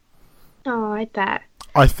general. Oh, I bet.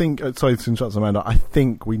 I think, sorry to interrupt, Amanda, I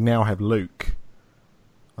think we now have Luke.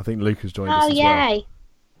 I think Luke has joined us as yay. well.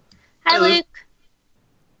 Hi, Luke.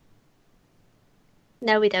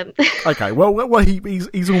 No, we don't. Okay, well,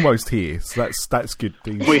 he's almost here, so that's good.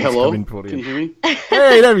 Wait, hello? Can you hear me? Hey,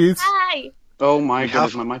 there he is. Hi. Oh my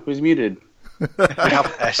goodness, my mic was muted. We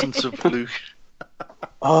have essence of Luke.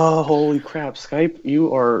 Oh, holy crap, Skype,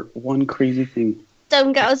 you are one crazy thing.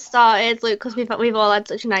 Don't get us started, Luke, because we've all had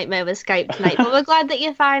such a nightmare with Skype tonight. But we're glad that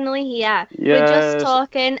you're finally here. Yes. We're just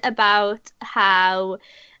talking about how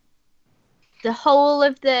the whole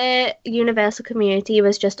of the Universal community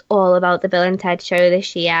was just all about the Bill and Ted show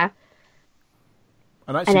this year.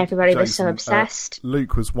 And everybody was so obsessed.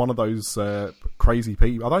 Luke was one of those crazy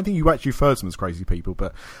people. I don't think you actually referred to them as crazy people,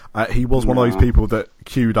 but he was one of those people that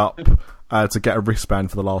queued up to get a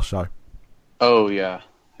wristband for the last show. Oh, yeah.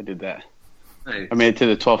 I did that. Nice. I made it to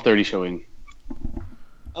the 12:30 showing.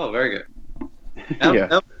 Oh, very good. Yeah.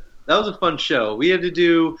 That was a fun show. We had to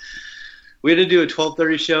do a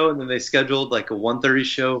 12:30 show, and then they scheduled like a 1:30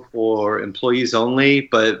 show for employees only.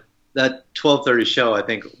 But that 12:30 show, I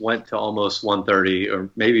think, went to almost 1:30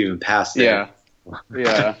 or maybe even past it.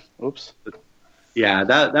 Yeah. Oops. Yeah,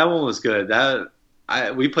 that one was good.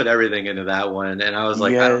 We put everything into that one, and I was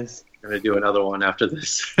like, yes. I'm going to do another one after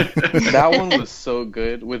this. That one was so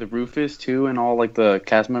good with Rufus too, and all like the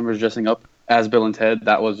cast members dressing up as Bill and Ted.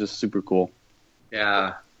 That was just super cool.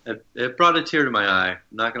 Yeah, it brought a tear to my eye. I'm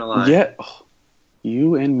not going to lie. Yeah,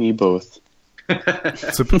 you and me both.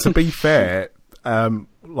 To be fair,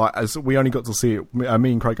 as we only got to see it,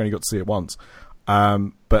 me and Craig only got to see it once,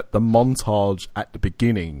 but the montage at the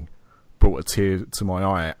beginning brought a tear to my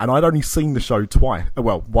eye, and I'd only seen the show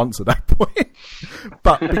once at that point.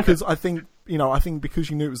 But because I think because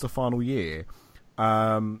you knew it was the final year,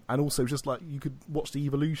 and also just like you could watch the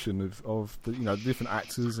evolution of the the different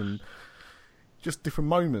actors and just different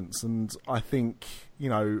moments, and I think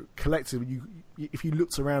collectively, if you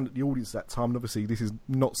looked around at the audience at that time, and obviously this is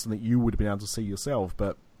not something you would have been able to see yourself,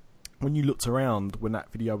 but when you looked around when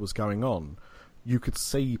that video was going on, you could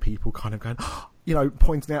see people kind of going,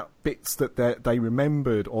 pointing out bits that they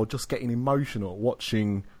remembered, or just getting emotional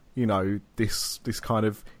watching, this kind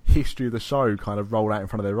of history of the show kind of roll out in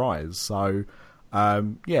front of their eyes. So,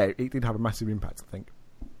 it did have a massive impact, I think.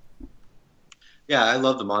 Yeah, I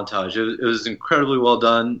love the montage. It was incredibly well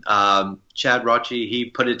done. Chad Rocci, he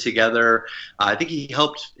put it together. I think he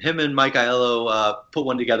helped him and Mike Aiello put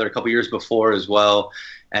one together a couple years before as well.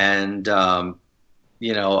 And it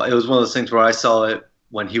was one of those things where I saw it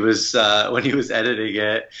when he was editing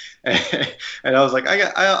it, and I was like,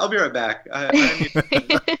 I'll be right back.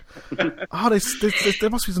 There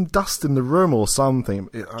must be some dust in the room or something.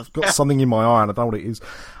 I've got something in my eye and I don't know what it is.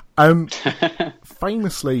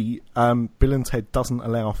 Famously, Bill and Ted doesn't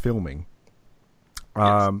allow filming.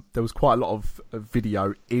 There was quite a lot of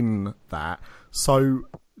video in that. So,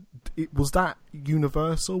 was that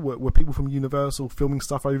Universal? Were people from Universal filming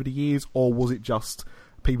stuff over the years, or was it just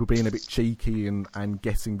people being a bit cheeky and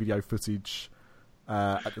getting video footage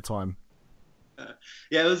at the time?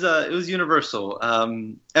 Yeah, it was Universal.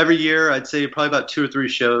 Every year, I'd say probably about 2 or 3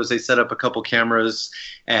 shows, they set up a couple cameras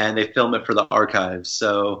and they film it for the archives.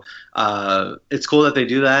 So it's cool that they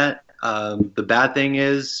do that. The bad thing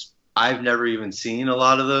is I've never even seen a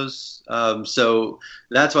lot of those. So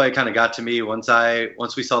that's why it kind of got to me once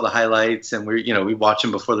we saw the highlights and we watch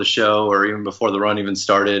them before the show or even before the run even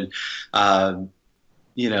started.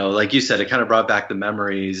 Like you said, it kind of brought back the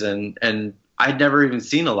memories, and I'd never even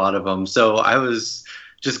seen a lot of them. So I was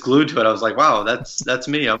just glued to it. I was like, wow, that's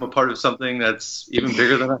me. I'm a part of something that's even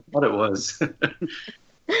bigger than I thought it was.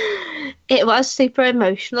 It was super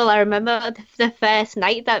emotional. I remember the first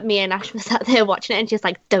night that me and Ash were sat there watching it, and she's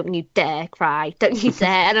like, don't you dare cry. Don't you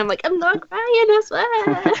dare. And I'm like, I'm not crying, I swear.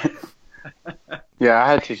 Yeah, I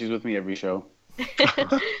had tissues with me every show.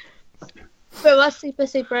 But it was super,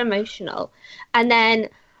 super emotional. And then,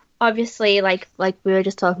 obviously, like we were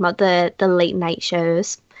just talking about the late night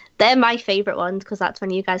shows. They're my favourite ones because that's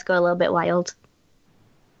when you guys go a little bit wild.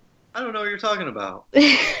 I don't know what you're talking about.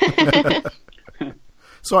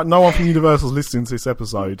 It's like no one from Universal's listening to this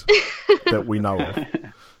episode that we know of.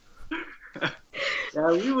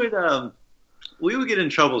 Yeah, we would get in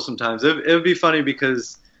trouble sometimes. It would be funny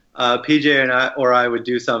because PJ and I would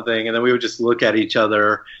do something, and then we would just look at each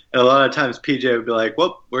other. And a lot of times PJ would be like,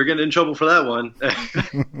 "Well, we're getting in trouble for that one,"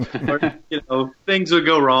 or, things would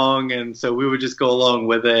go wrong, and so we would just go along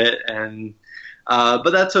with it. And but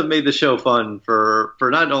that's what made the show fun for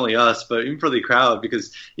not only us, but even for the crowd,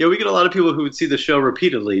 because we get a lot of people who would see the show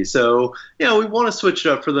repeatedly. So we want to switch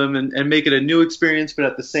it up for them and make it a new experience, but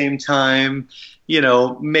at the same time,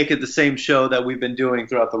 make it the same show that we've been doing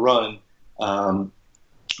throughout the run.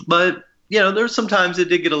 But there's sometimes it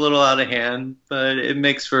did get a little out of hand, but it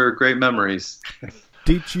makes for great memories.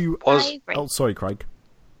 Did you? Oh, sorry, Craig.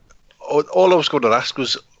 All I was going to ask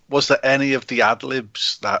was there any of the ad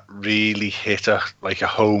libs that really hit a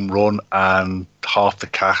home run and half the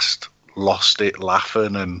cast lost it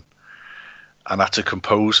laughing and had to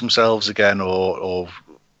compose themselves again, or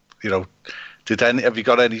have you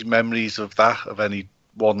got any memories of that, of any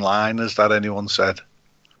one-liners that anyone said?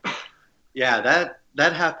 Yeah,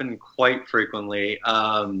 that happened quite frequently.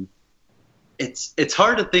 It's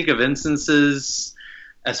hard to think of instances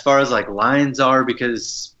as far as lines are,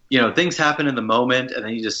 because things happen in the moment and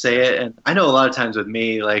then you just say it. And I know a lot of times with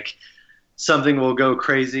me, something will go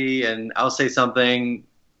crazy and I'll say something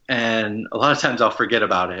and a lot of times I'll forget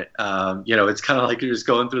about it. It's kind of like you're just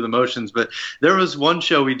going through the motions. But there was one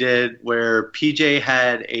show we did where PJ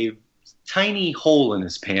had a tiny hole in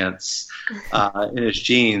his pants, in his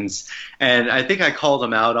jeans. And I think I called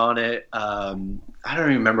him out on it. I don't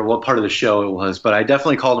even remember what part of the show it was, but I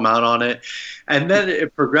definitely called him out on it. And then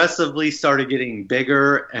it progressively started getting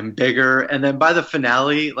bigger and bigger. And then by the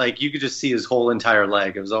finale, you could just see his whole entire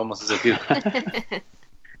leg. It was almost as if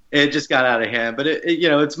it just got out of hand. But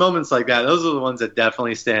it's moments like that. Those are the ones that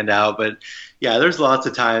definitely stand out. But yeah, there's lots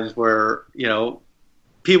of times where,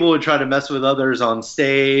 people would try to mess with others on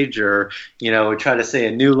stage, or would try to say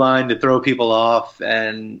a new line to throw people off,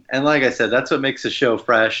 and like I said, that's what makes the show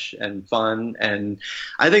fresh and fun. And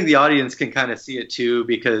I think the audience can kind of see it too,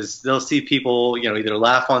 because they'll see people either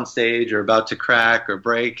laugh on stage or about to crack or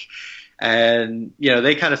break, and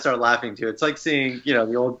they kind of start laughing too. It's like seeing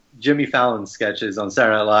the old Jimmy Fallon sketches on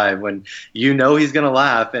Saturday Night Live, when he's going to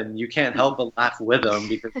laugh and you can't help but laugh with him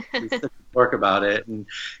because he's such a dork about it. And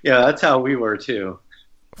that's how we were too.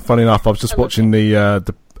 Funny enough, I was just watching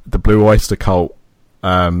the Blue Oyster Cult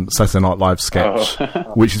Saturday Night Live sketch,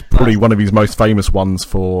 which is probably one of his most famous ones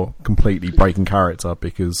for completely breaking character,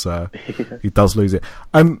 because he does lose it.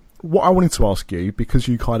 What I wanted to ask you, because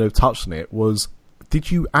you kind of touched on it, was, did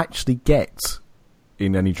you actually get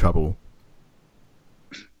in any trouble?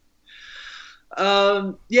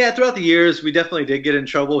 Yeah, throughout the years, we definitely did get in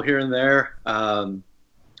trouble here and there.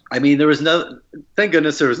 There was thank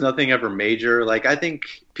goodness there was nothing ever major. I think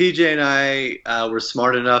PJ and I were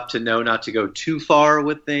smart enough to know not to go too far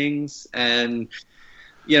with things. And,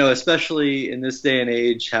 especially in this day and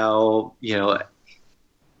age, how,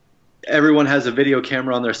 everyone has a video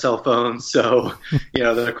camera on their cell phone. So,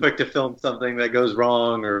 they're quick to film something that goes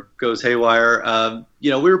wrong or goes haywire.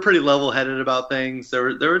 We were pretty level-headed about things.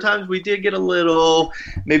 There were times we did get a little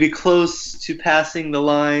maybe close to passing the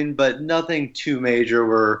line, but nothing too major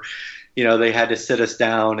where, they had to sit us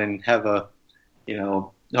down and have a,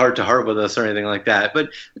 heart-to-heart with us or anything like that. But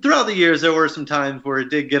throughout the years, there were some times where it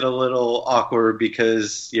did get a little awkward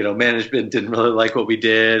because, management didn't really like what we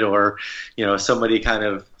did, or, somebody kind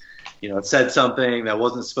of, said something that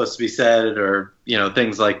wasn't supposed to be said, or,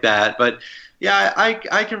 things like that. But yeah,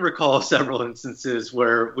 I can recall several instances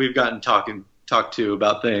where we've gotten talked to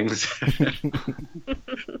about things.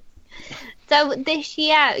 So this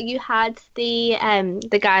year you had the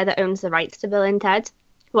guy that owns the rights to Bill and Ted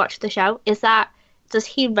watch the show. Does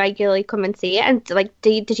he regularly come and see it? And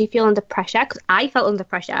did you feel under pressure? Because I felt under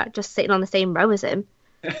pressure just sitting on the same row as him.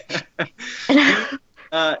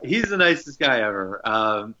 He's the nicest guy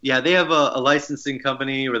ever. They have a licensing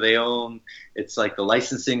company where they own, it's like the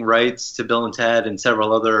licensing rights to Bill and Ted and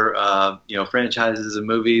several other, franchises and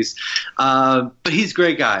movies. But he's a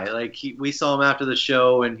great guy. We saw him after the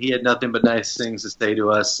show and he had nothing but nice things to say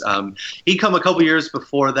to us. He'd come a couple years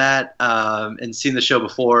before that, and seen the show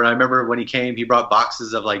before. And I remember when he came, he brought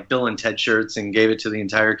boxes of Bill and Ted shirts and gave it to the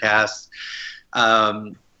entire cast.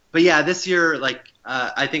 But yeah, this year,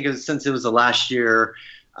 I think since it was the last year,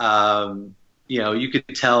 you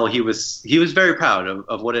could tell he was very proud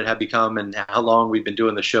of what it had become and how long we'd been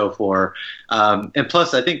doing the show for. And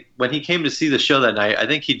plus, I think when he came to see the show that night, I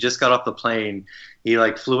think he just got off the plane. He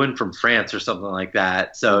flew in from France or something like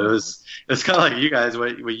that. So it was kind of like you guys,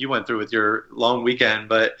 what you went through with your long weekend.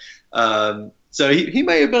 But so he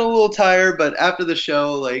may have been a little tired, but after the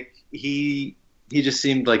show, he he just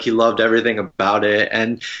seemed like he loved everything about it,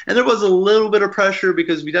 and there was a little bit of pressure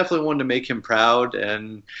because we definitely wanted to make him proud,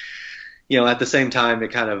 and at the same time,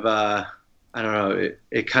 it kind of I don't know,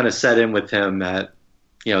 it kind of set in with him that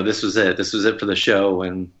this was it for the show,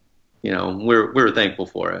 and we were thankful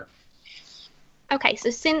for it. Okay, so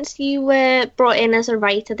since you were brought in as a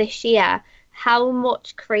writer this year, how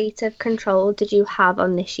much creative control did you have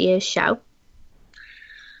on this year's show?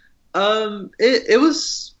 It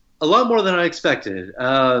was a lot more than I expected.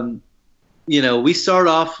 We start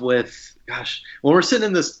off with, when we're sitting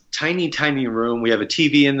in this tiny, tiny room, we have a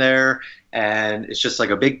TV in there, and it's just like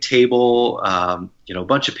a big table, a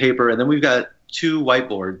bunch of paper, and then we've got 2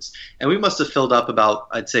 whiteboards, and we must have filled up about,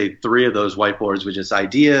 I'd say, 3 of those whiteboards with just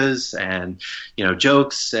ideas and,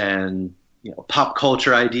 jokes and, pop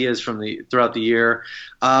culture ideas from throughout the year.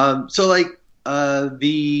 The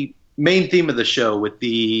main theme of the show with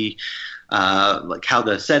the, like how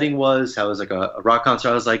the setting was, how it was like a rock concert,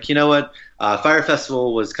 I was like, you know what, Fire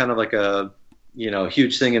Festival was kind of like a,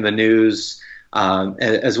 huge thing in the news,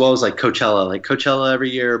 as well as like Coachella. Like Coachella every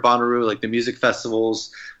year, Bonnaroo, like the music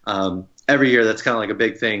festivals, every year that's kind of like a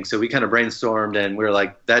big thing. So we kind of brainstormed, and we were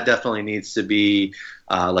like, that definitely needs to be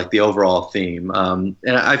like the overall theme. And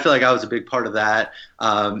I feel like I was a big part of that.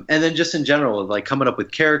 And then just in general, like coming up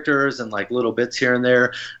with characters and like little bits here and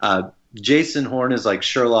there. Jason Horn is like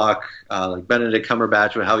Sherlock, like Benedict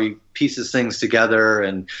Cumberbatch, with how he pieces things together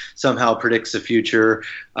and somehow predicts the future.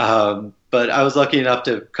 But I was lucky enough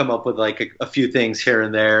to come up with like a few things here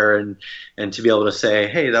and there, and to be able to say,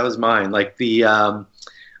 hey, that was mine. Like the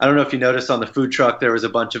I don't know if you noticed on the food truck, there was a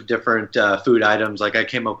bunch of different food items. Like I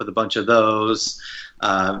came up with a bunch of those,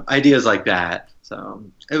 ideas like that. So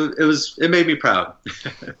it made me proud.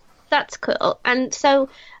 That's cool. And so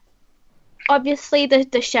obviously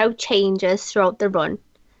the show changes throughout the run.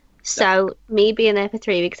 So me being there for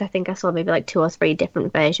 3 weeks, I think I saw maybe like 2 or 3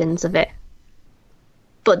 different versions of it.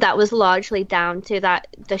 But that was largely down to that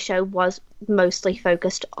the show was mostly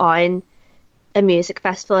focused on a music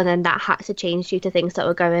festival, and then that had to change due to things that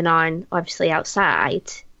were going on, obviously, outside.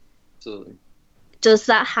 Absolutely. Does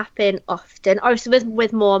that happen often? Obviously,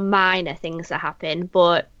 with more minor things that happen,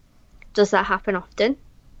 but does that happen often?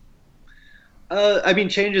 I mean,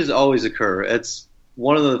 changes always occur. It's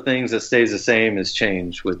one of the things that stays the same is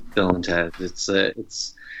change with Bill and Ted.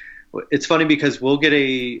 It's funny because we'll get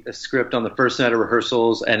a script on the first night of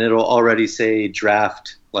rehearsals, and it'll already say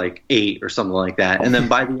draft like 8 or something like that. And then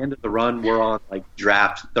by the end of the run, we're on like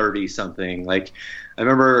draft 30 something. Like I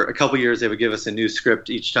remember a couple years they would give us a new script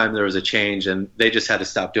each time there was a change, and they just had to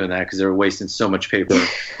stop doing that because they were wasting so much paper.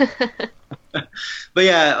 But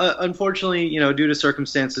yeah, unfortunately, due to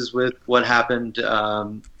circumstances with what happened,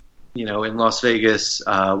 in Las Vegas,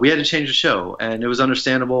 we had to change the show, and it was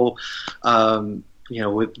understandable, given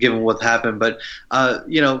what happened. But,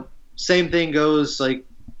 same thing goes, like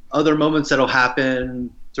other moments that'll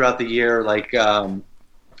happen throughout the year. Like, I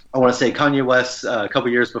want to say Kanye West, a couple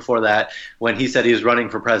years before that, when he said he was running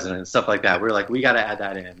for president and stuff like that, we were like, we got to add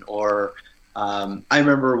that in. Or I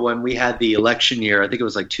remember when we had the election year, I think it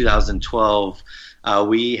was like 2012,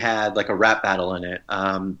 we had like a rap battle in it.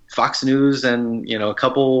 Fox News and, a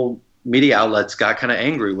couple media outlets got kind of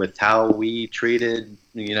angry with how we treated,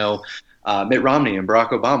 Mitt Romney and Barack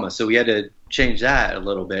Obama. So we had to change that a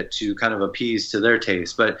little bit to kind of appease to their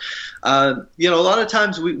taste. But, a lot of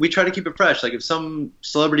times we try to keep it fresh. Like if some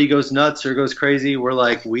celebrity goes nuts or goes crazy, we're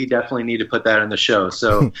like, we definitely need to put that in the show.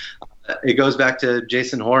 So it goes back to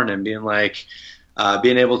Jason Horn and being like,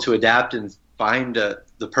 being able to adapt and find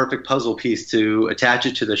the perfect puzzle piece to attach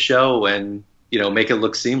it to the show and, make it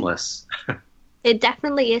look seamless. It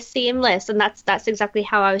definitely is seamless. And that's exactly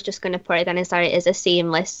how I was just going to put it then, is that it is a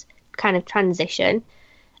seamless kind of transition,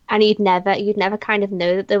 and you'd never kind of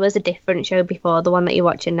know that there was a different show before the one that you're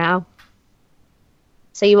watching now.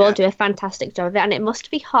 So you all do a fantastic job of it, and it must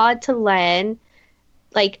be hard to learn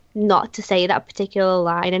like not to say that particular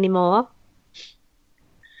line anymore.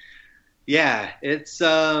 Yeah, it's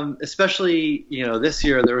especially this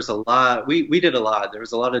year there was a lot. We did a lot. There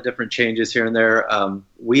was a lot of different changes here and there.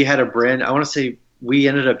 We had I want to say we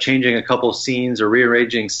ended up changing a couple scenes or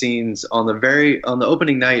rearranging scenes on the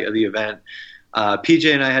opening night of the event.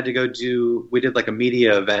 PJ and I had to go we did like a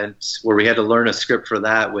media event where we had to learn a script for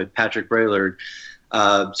that with Patrick Braillard.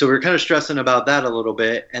 So we were kind of stressing about that a little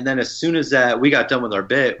bit. And then as soon as we got done with our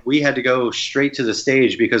bit, we had to go straight to the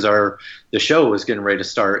stage because the show was getting ready to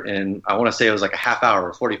start. And I want to say it was like a half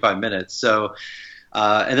hour, 45 minutes. So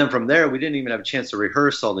And then from there, we didn't even have a chance to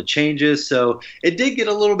rehearse all the changes. So it did get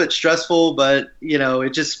a little bit stressful, but,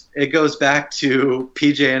 it goes back to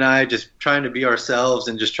PJ and I just trying to be ourselves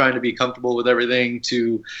and just trying to be comfortable with everything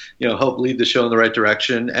to, help lead the show in the right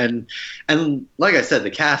direction. And like I said,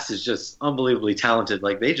 the cast is just unbelievably talented.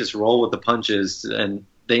 Like, they just roll with the punches and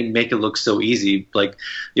they make it look so easy. Like,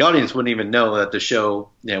 the audience wouldn't even know that the show,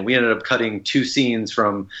 we ended up cutting 2 scenes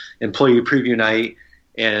from employee preview night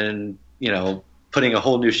and, putting a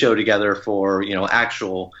whole new show together for,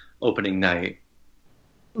 actual opening night.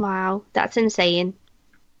 Wow, that's insane.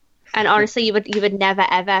 And honestly, you would never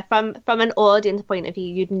ever, from an audience point of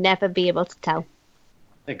view, you'd never be able to tell.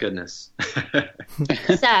 Thank goodness.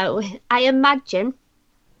 So I imagine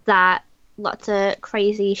that lots of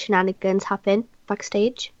crazy shenanigans happen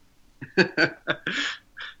backstage.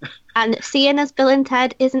 And seeing as Bill and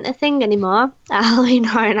Ted isn't a thing anymore at Halloween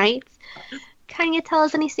Horror Nights, can you tell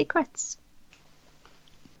us any secrets?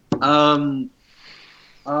 It's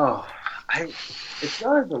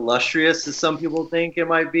not as illustrious as some people think it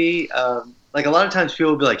might be. Like, a lot of times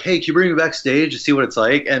people will be like, "Hey, can you bring me backstage to see what it's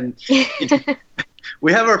like?" And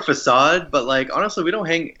we have our facade, but like, honestly, we don't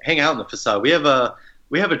hang out in the facade. We have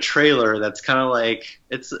a trailer that's kind of like,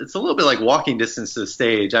 it's a little bit like walking distance to the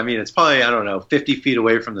stage. I mean, it's probably, I don't know, 50 feet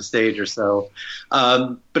away from the stage or so.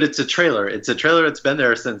 But it's a trailer. It's a trailer that's been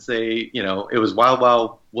there since it was Wild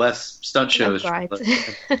Wild West stunt shows. Right.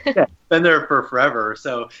 Yeah, been there for forever.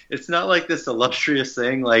 So it's not like this illustrious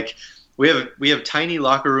thing. Like, we have tiny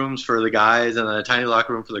locker rooms for the guys and then a tiny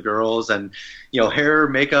locker room for the girls, and hair,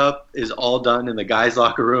 makeup is all done in the guys'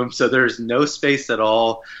 locker room. So there's no space at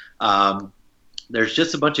all. There's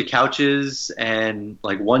just a bunch of couches and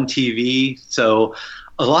like one TV. So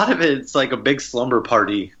a lot of it's like a big slumber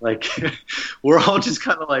party. Like, we're all just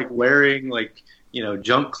kind of like wearing like,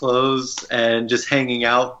 junk clothes and just hanging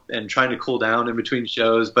out and trying to cool down in between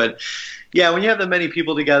shows. But yeah, when you have that many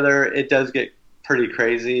people together, it does get pretty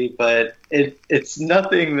crazy, but it's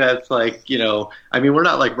nothing that's like, I mean, we're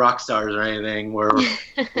not like rock stars or anything where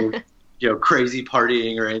we're, crazy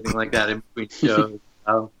partying or anything like that in between shows.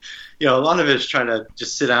 A lot of it is trying to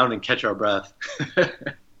just sit down and catch our breath.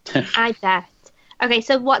 I bet. Okay,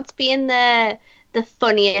 so what's been the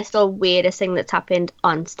funniest or weirdest thing that's happened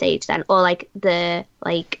on stage then, or like the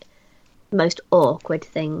most awkward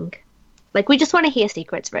thing? Like, we just want to hear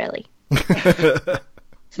secrets, really.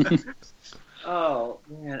 Oh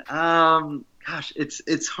man, gosh,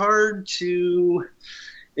 it's hard to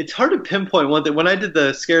pinpoint one thing. When I did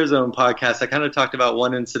the Scare Zone podcast, I kind of talked about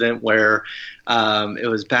one incident where it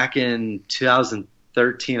was back in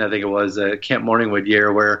 2013, I think it was, Camp Morningwood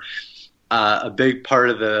year, where a big part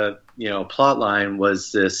of the plot line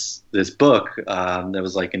was this book that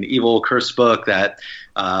was like an evil cursed book that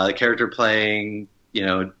the character playing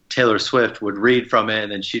Taylor Swift would read from it,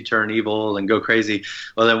 and then she'd turn evil and go crazy.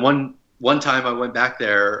 Well, then one time I went back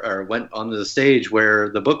there, or went onto the stage where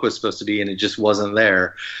the book was supposed to be, and it just wasn't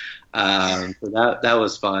there. So that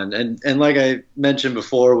was fun. And like I mentioned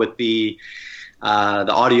before, with the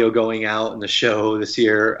audio going out in the show this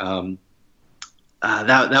year,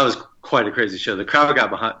 that was quite a crazy show. The crowd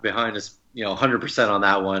got behind us, 100% on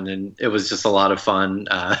that one, and it was just a lot of fun.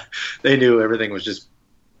 They knew everything was just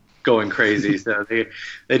going crazy, so they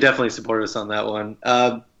definitely supported us on that one.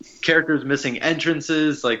 Characters missing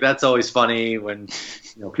entrances, like, that's always funny when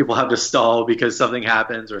people have to stall because something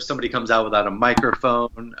happens or somebody comes out without a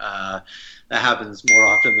microphone. That happens more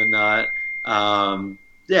often than not.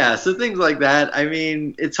 Yeah, so things like that. I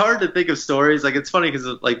mean, it's hard to think of stories. Like, it's funny because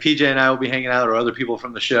like PJ and I will be hanging out, or other people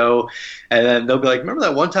from the show, and then they'll be like, "Remember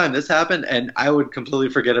that one time this happened?" And I would completely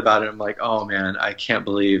forget about it. I'm like, "Oh man, I can't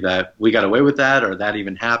believe that we got away with that, or that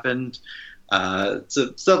even happened."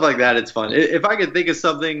 So stuff like that, it's fun. If I could think of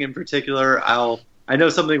something in particular, I know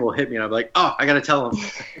something will hit me, and I'm like, "Oh, I got to tell them."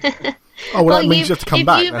 Oh, well, that means you have to come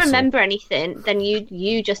back. If you remember anything, then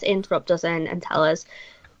you just interrupt us and tell us.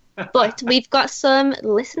 But we've got some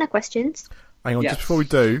listener questions. Hang on, just before we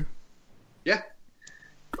do. Yeah.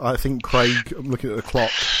 I think Craig, I'm looking at the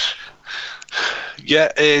clock.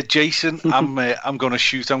 Yeah, Jason, I'm going to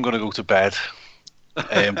shoot. I'm going to go to bed.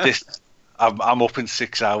 I'm up in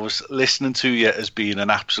 6 hours. Listening to you has been an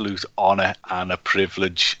absolute honour and a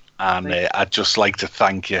privilege. And I'd just like to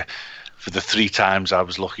thank you for the 3 times I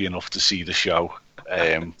was lucky enough to see the show.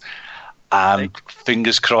 And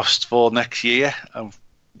fingers crossed for next year.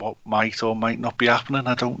 What might or might not be happening,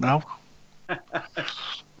 I don't know.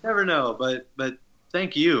 Never know, but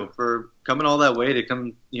thank you for coming all that way to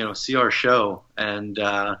come, see our show, and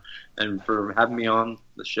for having me on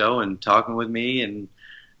the show and talking with me, and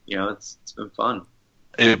it's been fun.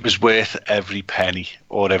 It was worth every penny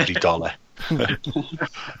or every dollar. It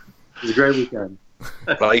was a great weekend.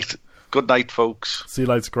 Right. Good night, folks. See you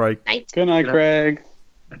later, Craig. Good night, Craig.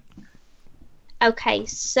 Okay,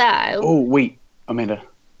 so Oh, wait, Amanda.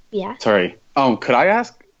 yeah. Sorry. Could I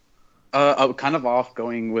ask? Kind of off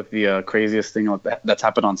going with the craziest thing that's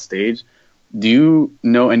happened on stage. Do you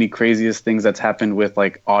know any craziest things that's happened with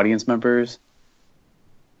like audience members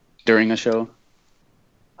during a show?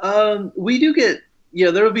 We do get,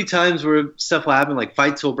 there will be times where stuff will happen, like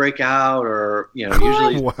fights will break out, or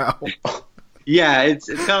usually, Wow. yeah, it's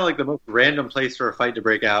kind of like the most random place for a fight to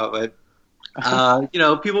break out. But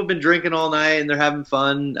people have been drinking all night and they're having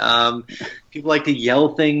fun. People like to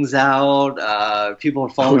yell things out. People are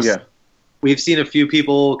falling asleep. Yeah. We've seen a few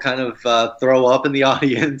people kind of throw up in the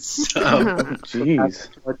audience.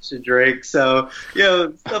 Jeez. Too much to drink. So,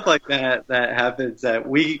 stuff like that happens. That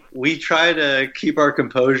we try to keep our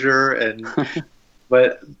composure,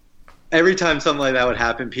 but every time something like that would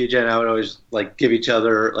happen, PJ and I would always like give each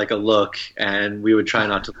other like a look, and we would try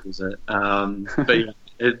not to lose it.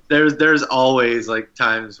 But there's always like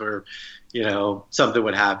times where something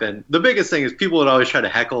would happen. The biggest thing is people would always try to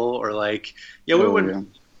heckle, or like we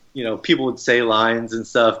wouldn't. People would say lines and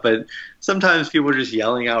stuff, but sometimes people were just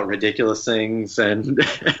yelling out ridiculous things, and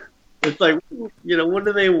it's like, what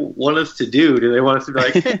do they want us to do? Do they want us to be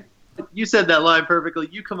like, hey, you said that line perfectly,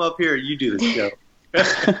 you come up here, you do this show.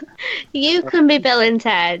 You can be Bill and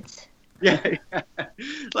Ted. Yeah.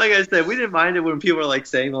 Like I said, we didn't mind it when people were like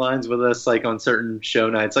saying the lines with us, like on certain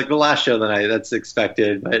show nights, like the last show of the night. That's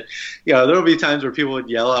expected, but there will be times where people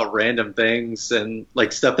would yell out random things and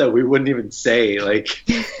like stuff that we wouldn't even say. Like,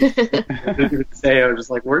 I was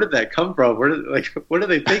just like, where did that come from? What are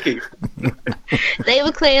they thinking? They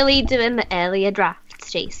were clearly doing the earlier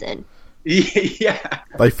drafts, Jason. Yeah.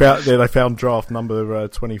 They found draft number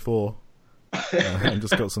 24 and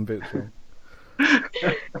just got some bits from.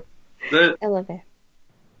 I love it.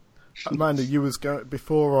 Amanda, you was going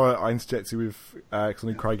before I interjected with because I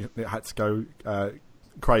knew Craig had to go.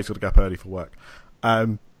 Craig's got to go up early for work.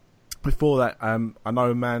 Before that, I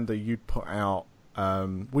know Amanda, you'd put out.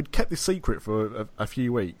 We'd kept this secret for a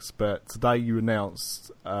few weeks, but today you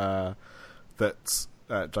announced that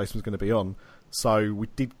Jason was going to be on. So we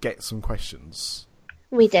did get some questions.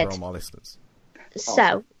 We did from our listeners.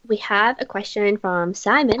 So we have a question from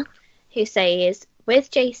Simon, who says,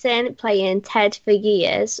 with Jason playing Ted for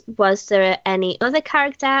years, was there any other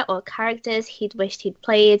character or characters he'd wished he'd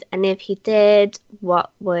played? And if he did,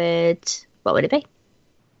 what would it be?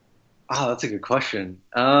 Oh, that's a good question.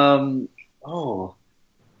 If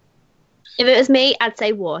it was me, I'd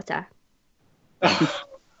say water.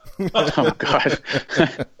 Oh, God.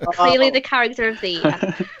 Clearly the character of the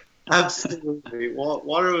year. Absolutely.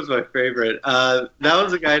 Water was my favorite. That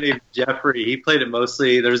was a guy named Jeffrey. He played it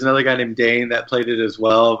mostly. There was another guy named Dane that played it as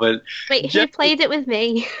well. But wait, who played it with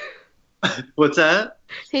me? What's that?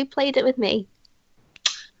 Who played it with me?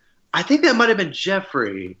 I think that might have been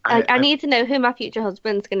Jeffrey. I need to know who my future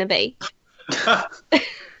husband's going to be.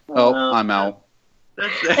 I'm out.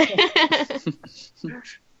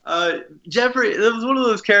 Jeffrey, it was one of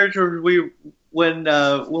those characters when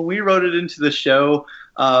we wrote it into the show.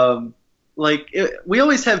 We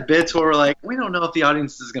always have bits where we're like, we don't know if the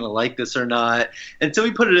audience is going to like this or not. And so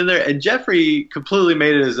we put it in there, and Jeffrey completely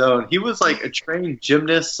made it his own. He was like a trained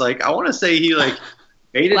gymnast. Like, I want to say he like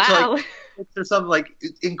made it to like or something, like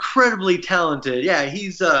incredibly talented. Yeah,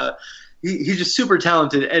 he's just super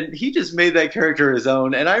talented, and he just made that character his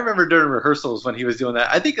own. And I remember during rehearsals when he was doing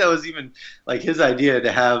that, I think that was even like his idea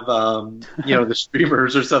to have the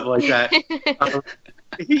streamers or something like that.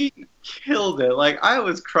 He killed it. Like, I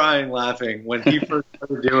was crying laughing when he first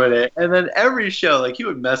started doing it. And then every show, like, he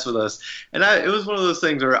would mess with us. And it was one of those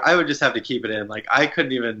things where I would just have to keep it in. Like, I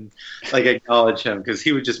couldn't even, like, acknowledge him because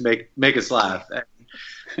he would just make us laugh.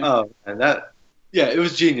 It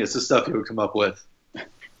was genius, the stuff he would come up with.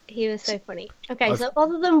 He was so funny. Okay, so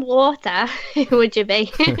other than water, who would you be?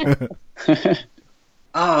 Throughout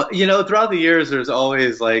the years, there's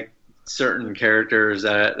always, like, certain characters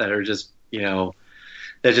that are just,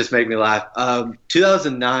 that just make me laugh.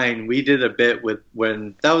 2009, we did a bit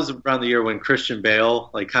that was around the year when Christian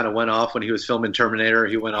Bale like kind of went off when he was filming Terminator.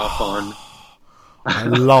 He went off on. I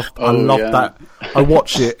love that. I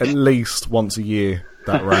watch it at least once a year.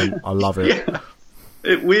 That rant, I love it. Yeah.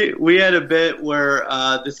 We had a bit where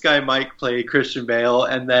this guy Mike played Christian Bale,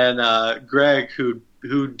 and then Greg,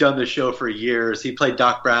 who'd done the show for years, he played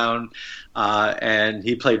Doc Brown, and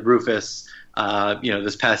he played Rufus.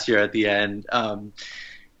 This past year at the end.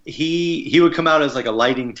 He would come out as like a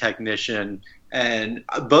lighting technician, and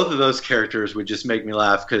both of those characters would just make me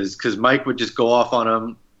laugh because Mike would just go off on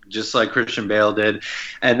him, just like Christian Bale did.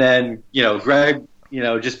 And then, Greg,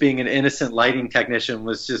 just being an innocent lighting technician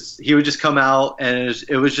he would just come out, and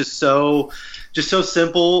it was just so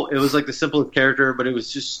simple. It was like the simplest character, but it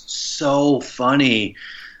was just so funny.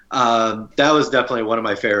 That was definitely one of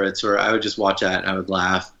my favorites, where I would just watch that and I would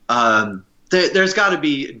laugh. There's got to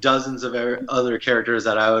be dozens of other characters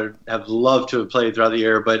that I would have loved to have played throughout the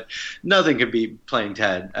year, but nothing could beat playing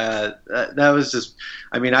Ted. That was just,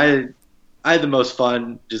 I had the most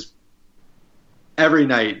fun just every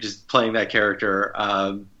night just playing that character.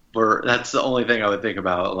 That's the only thing I would think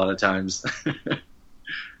about a lot of times.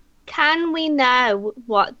 Can we know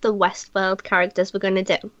what the Westworld characters were going to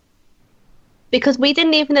do? Because we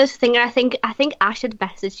didn't even know the thing. I think Ash had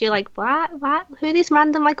messaged you like, what? Who are these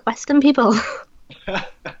random like Western people?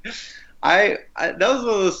 I that was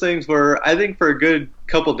one of those things where I think for a good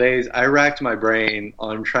couple days I racked my brain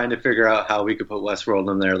on trying to figure out how we could put Westworld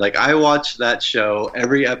in there. Like, I watched that show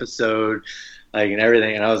every episode, like, and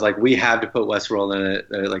everything, and I was like, we have to put Westworld in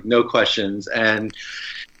it, like, no questions. And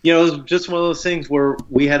it was just one of those things where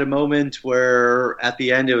we had a moment where at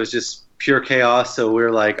the end it was just pure chaos, so we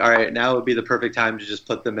were like, all right, now would be the perfect time to just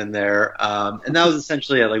put them in there. And that was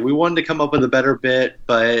essentially it. Like, we wanted to come up with a better bit,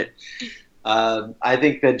 but I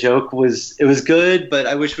think that joke was good, but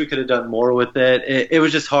I wish we could have done more with it. It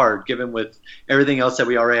was just hard, given with everything else that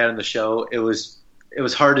we already had in the show. It was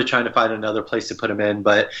hard to try to find another place to put him in.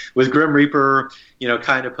 But with Grim Reaper,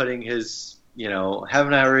 kind of putting his,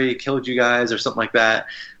 haven't I already killed you guys or something like that,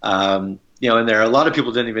 in there. A lot of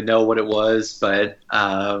people didn't even know what it was, but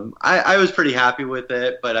I was pretty happy with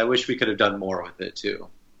it, but I wish we could have done more with it too.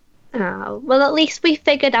 Oh, well, at least we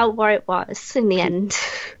figured out what it was in the end.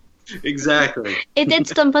 Exactly. It did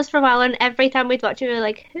stump us for a while, and every time we'd watch it, we were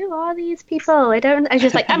like, who are these people? I was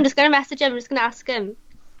just like, I'm just going to message him, I'm just going to ask him.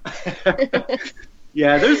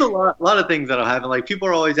 Yeah, there's a lot of things that'll happen. Like, people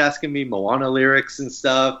are always asking me Moana lyrics and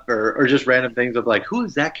stuff, or just random things of like, who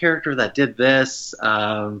is that character that did this?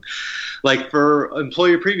 Like, for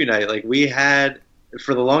Employee Preview Night, like, we had,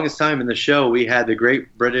 for the longest time in the show, we had the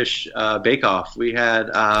Great British Bake Off. We had,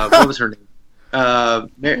 what was her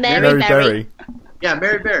name? Mary Berry. Yeah,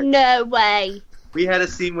 Mary Berry. No way. We had a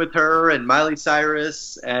scene with her and Miley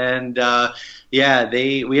Cyrus, and we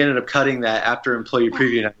ended up cutting that after Employee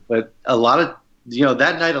Preview Night. But a lot of,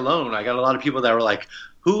 that night alone, I got a lot of people that were like,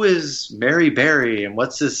 who is Mary Berry, and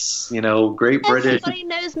what's this, Great British? Everybody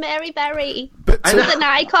knows Mary Berry. But She's an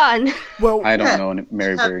icon. Well, I don't know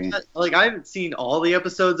Mary Berry. Like, I haven't seen all the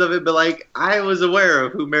episodes of it, but like, I was aware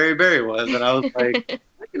of who Mary Berry was, and I was like,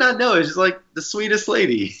 I did not know. She's like the sweetest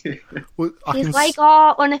lady. well, She's like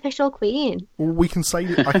our unofficial queen. Well, I can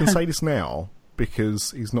say this now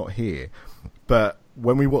because he's not here. But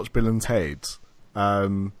when we watch Bill and Ted,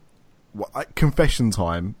 confession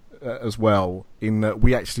time as well. In that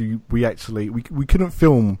we couldn't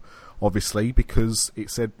film, obviously, because it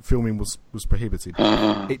said filming was prohibited.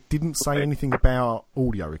 It didn't say anything about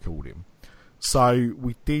audio recording, so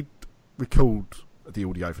we did record the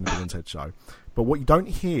audio from the Bill and Ted show. But what you don't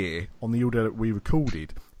hear on the audio that we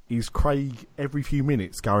recorded is Craig every few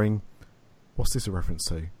minutes going, "What's this a reference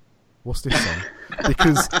to? What's this song?"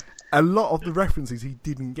 Because a lot of the references he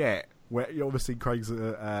didn't get. Where obviously Craig's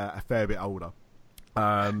a fair bit older,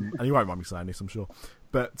 and he won't mind me saying this, I'm sure.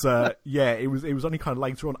 But it was only kind of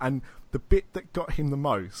later on, and the bit that got him the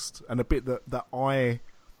most, and the bit that I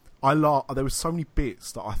laughed. There were so many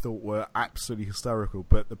bits that I thought were absolutely hysterical,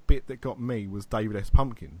 but the bit that got me was David S.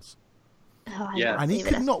 Pumpkins. Oh, Yeah. And he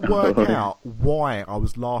could not work out why I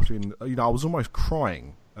was laughing. I was almost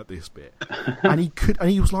crying at this bit, and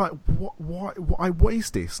he was like, what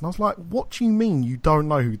is this? And I was like, what do you mean you don't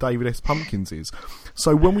know who David S. Pumpkins is?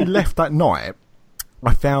 So when we left that night,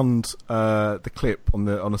 I found the clip on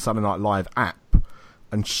the Saturday Night Live app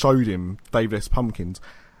and showed him David S. Pumpkins.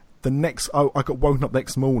 I got woken up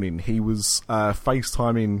next morning. He was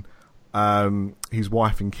FaceTiming his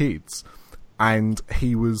wife and kids. And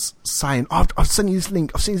he was saying, I've sent you this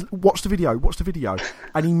link. Watch the video.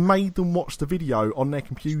 And he made them watch the video on their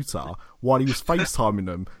computer while he was FaceTiming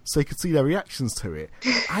them so he could see their reactions to it.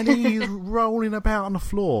 And he's rolling about on the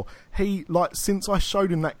floor. Since I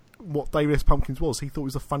showed him what David S. Pumpkins was, he thought it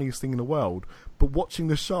was the funniest thing in the world. But watching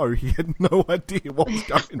the show, he had no idea what was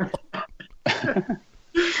going on.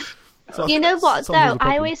 So you know what, though?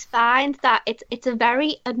 I always find that it's a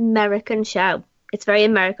very American show. It's very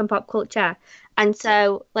American pop culture. And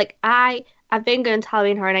so, like, I've been going to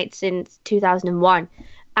Halloween Horror Nights since 2001.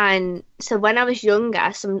 And so when I was younger,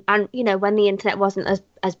 when the internet wasn't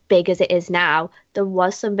as big as it is now, there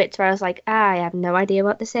was some bits where I was like, I have no idea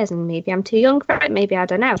what this is, and maybe I'm too young for it, maybe I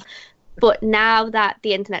don't know. But now that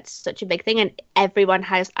the internet's such a big thing and everyone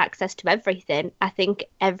has access to everything, I think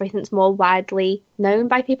everything's more widely known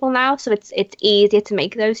by people now. So it's easier to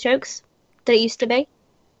make those jokes than it used to be.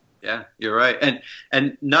 Yeah, you're right.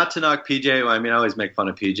 And not to knock PJ, I mean, I always make fun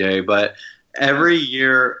of PJ, but every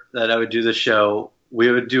year that I would do the show,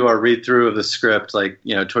 we would do our read through of the script, like,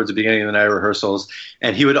 you know, towards the beginning of the night rehearsals.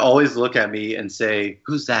 And he would always look at me and say,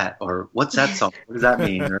 "Who's that?" Or "What's that song? What does that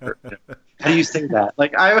mean?" Or, "How do you say that?"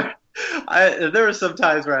 Like there were some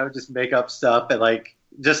times where I would just make up stuff and like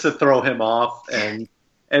just to throw him off. And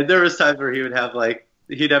there was times where he would have like,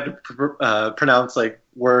 he'd have to pronounce like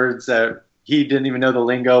words that he didn't even know the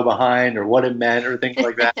lingo behind or what it meant or things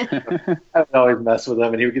like that. I would always mess with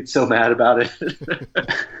him and he would get so mad about it.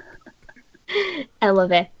 I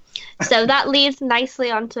love it. So that leads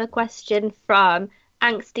nicely onto a question from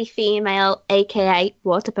Angsty Female, aka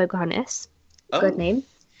Water Pocahontas. Good name.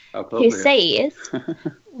 Who says,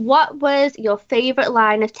 what was your favourite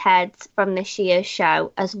line of Ted's from this year's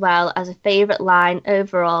show, as well as a favourite line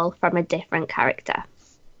overall from a different character?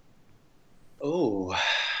 Oh.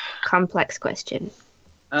 Complex question.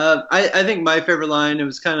 I think my favorite line, it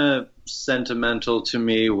was kind of sentimental to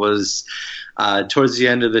me, was towards the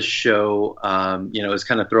end of the show. You know, it was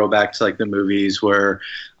kind of throwback to like the movies where,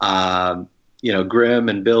 you know, Grimm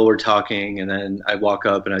and Bill were talking, and then I'd walk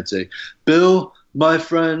up and I'd say, "Bill, my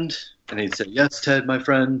friend," and he'd say, "Yes, Ted, my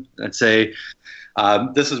friend." I'd say,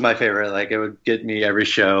 this was my favorite. Like, it would get me every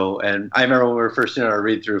show. And I remember when we were first doing our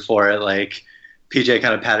read through for it, like PJ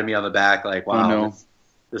kind of patted me on the back, like, "Wow, no.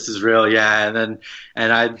 this is real." Yeah.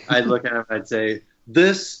 And I'd look at him and I'd say,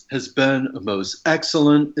 "This has been a most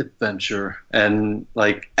excellent adventure." And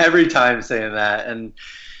like every time saying that, and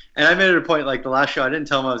I made it a point, like the last show, I didn't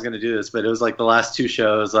tell him I was going to do this, but it was like the last two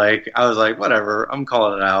shows, like I was like, whatever, I'm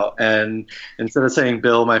calling it out. And instead of saying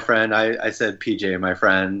 "Bill, my friend," I said "PJ, my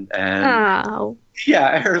friend." And yeah,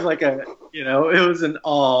 I heard like you know, it was an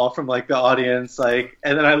awe from like the audience, like,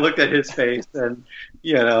 and then I looked at his face and,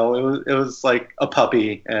 you know, it was like a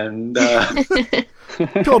puppy. And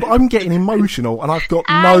God, I'm getting emotional and I've got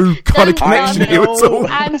no kind of connection here at all.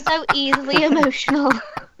 I'm so easily emotional.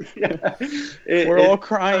 Yeah. We're all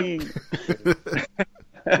crying.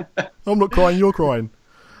 I'm not crying, you're crying.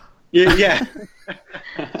 Yeah.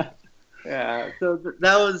 Yeah. So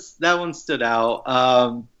that one stood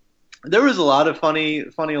out. There was a lot of funny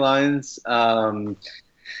lines. Oh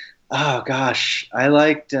gosh, I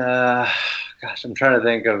liked. I'm trying to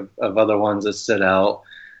think of other ones that stood out.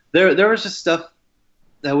 There was just stuff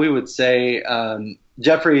that we would say.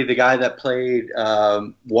 Jeffrey, the guy that played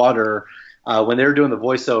Water, when they were doing the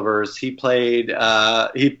voiceovers, he played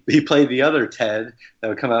the other Ted that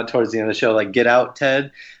would come out towards the end of the show, like "Get Out,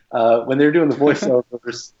 Ted." When they were doing the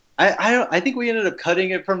voiceovers, I think we ended up cutting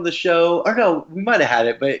it from the show, or no, we might have had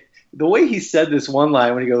it, but the way he said this one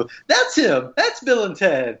line when he goes, "That's him, that's Bill and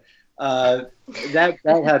Ted," that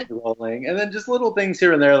had me rolling. And then just little things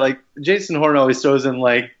here and there, like Jason Horn always throws in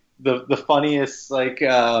like the funniest, like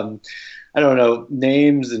I don't know,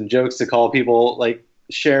 names and jokes to call people, like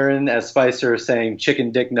Sharon as Spicer saying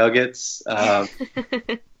 "chicken dick nuggets." Gosh,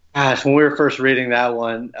 when we were first reading that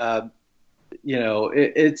one, you know,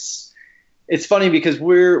 it's funny because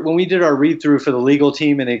when we did our read through for the legal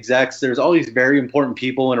team and execs, there's all these very important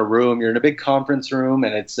people in a room. You're in a big conference room,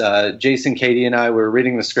 and it's Jason, Katie, and I were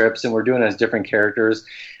reading the scripts, and we're doing it as different characters,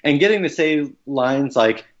 and getting to say lines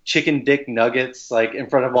like "chicken dick nuggets" like in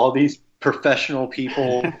front of all these professional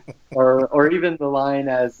people, or even the line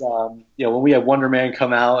as you know, when we had Wonder Man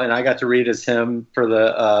come out, and I got to read as him for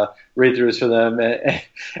the read throughs for them,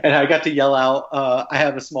 and I got to yell out, "I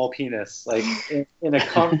have a small penis," like in a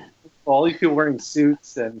conference. All these people wearing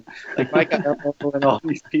suits and like Mike and all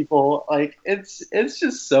these people, like it's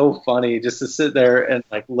just so funny just to sit there and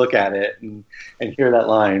like look at it and hear that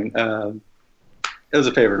line. It was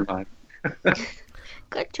a favorite of mine.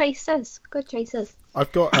 Good choices.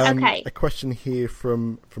 I've got a question here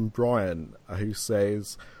from Brian who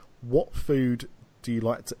says, "What food do you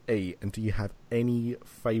like to eat, and do you have any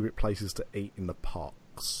favourite places to eat in the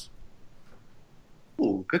parks?"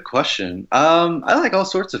 Ooh, good question. I like all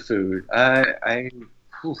sorts of food. I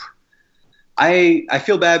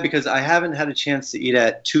feel bad because I haven't had a chance to eat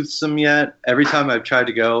at Toothsome yet. Every time I've tried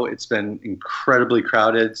to go, it's been incredibly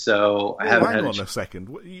crowded. So I haven't. Hang on a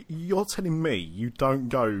second. You're telling me you don't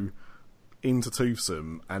go into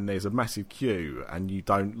Toothsome and there's a massive queue and you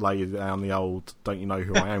don't lay down the old "don't you know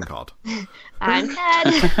who I am" card? I'm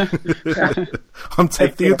Ted. I'm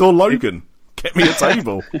Ted Theodore Logan. Get me a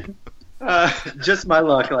table. Just my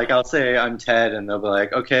luck. Like I'll say I'm Ted, and they'll be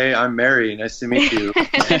like, "Okay, I'm Mary. Nice to meet you."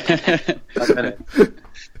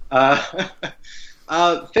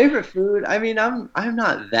 Favorite food? I mean, I'm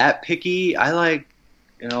not that picky. I like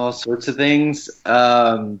all sorts of things.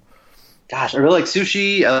 Gosh, I really like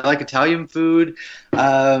sushi. I like Italian food.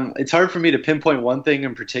 It's hard for me to pinpoint one thing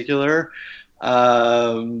in particular.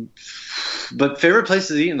 But favorite places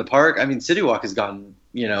to eat in the park? I mean, City Walk has gotten,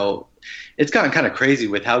 it's gotten kind of crazy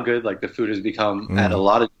with how good like the food has become at a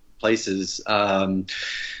lot of places.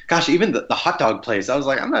 Gosh, even the hot dog place. I was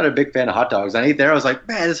like, I'm not a big fan of hot dogs. I ate there. I was like,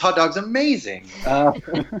 man, this hot dog's amazing.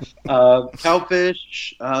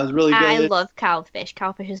 Cowfish is really good. I love cowfish.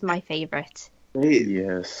 Cowfish is my favorite.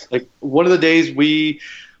 Yes. Like one of the days we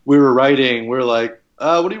were writing, we were like,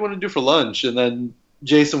 what do you want to do for lunch? And then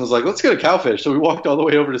Jason was like, let's get a cowfish. So we walked all the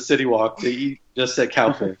way over to City Walk to eat just at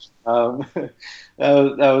cowfish. That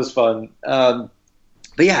was fun.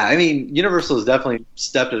 But yeah, I mean, Universal has definitely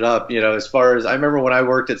stepped it up. As far as I remember when I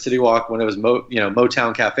worked at City Walk when it was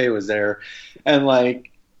Motown Cafe was there, and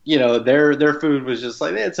like their food was just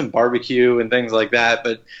like they had some barbecue and things like that.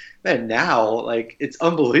 But man, now like it's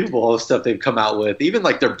unbelievable all the stuff they've come out with. Even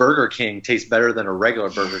like their Burger King tastes better than a regular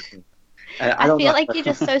Burger King. I feel like you're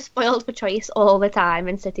just so spoiled for choice all the time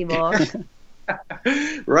in City Walk.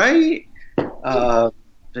 Right?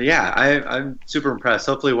 Yeah, I'm super impressed.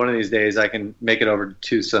 Hopefully one of these days I can make it over to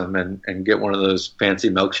Tucson and get one of those fancy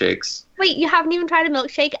milkshakes. Wait, you haven't even tried a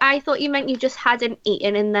milkshake? I thought you meant you just hadn't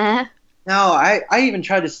eaten in there. No, I even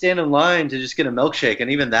tried to stand in line to just get a milkshake, and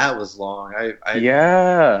even that was long.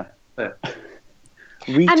 Yeah. I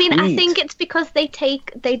mean, I think it's because they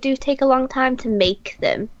do take a long time to make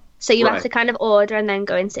them. So you have to kind of order and then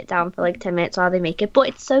go and sit down for like 10 minutes while they make it. But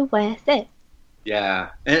it's so worth it. Yeah.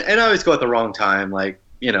 And I always go at the wrong time. Like,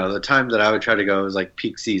 the time that I would try to go is like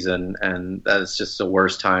peak season. And that's just the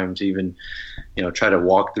worst time to even, try to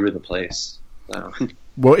walk through the place. So.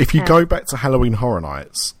 Well, if you go back to Halloween Horror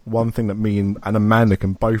Nights, one thing that me and Amanda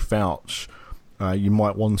can both vouch you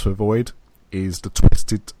might want to avoid is the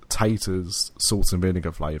Twisted Taters salt and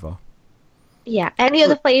vinegar flavour. Yeah, any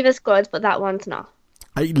other flavour's good, but that one's not.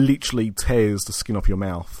 It literally tears the skin off your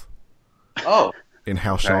mouth. Oh. In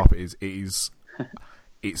how sharp it is.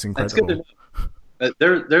 It's incredible. That's good to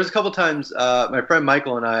know. There's a couple times, my friend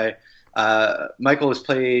Michael and I, Michael has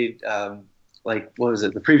played, what was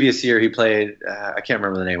it? The previous year he played, I can't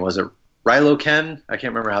remember the name. Was it Rilo Ken? I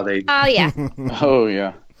can't remember how they... Oh, yeah. Oh,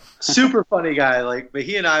 yeah. Super funny guy. But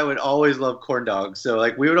he and I would always love corn dogs. So,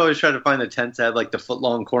 we would always try to find the tents that had, the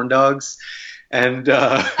foot-long corn dogs. And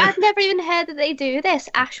I've never even heard that they do this.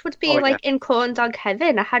 Ash would be in corn dog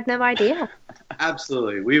heaven. I had no idea.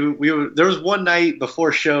 Absolutely. There was one night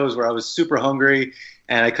before shows where I was super hungry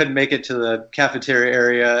and I couldn't make it to the cafeteria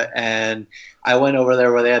area, and I went over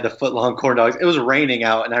there where they had the foot-long corn dogs. It was raining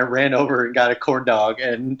out, and I ran over and got a corn dog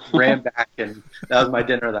and ran back, and that was my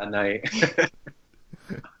dinner that night.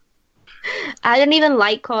 I don't even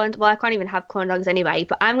like corn. Well, I can't even have corn dogs anyway,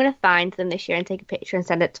 but I'm going to find them this year and take a picture and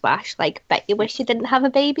send it to Ash. Bet you wish you didn't have a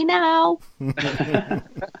baby now.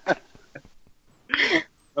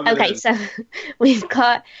 Okay, so we've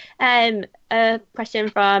got a question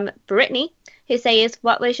from Brittany, who says,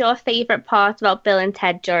 what was your favourite part about Bill and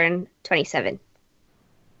Ted during 27?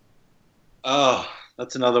 Oh,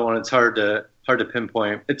 that's another one. It's hard to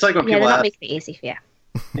pinpoint. It's like when people they're not ask, making it easy for you.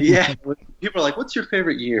 Yeah, when people are like, "What's your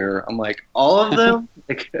favorite year?" I'm like, "All of them."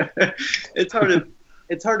 It's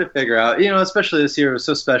hard to figure out. Especially this year, it was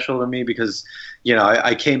so special to me because,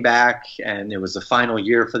 I came back and it was the final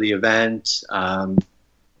year for the event.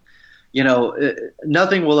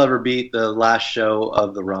 Nothing will ever beat the last show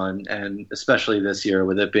of the run, and especially this year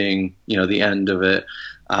with it being, the end of it.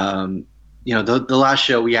 The last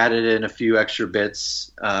show we added in a few extra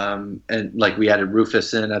bits, and we added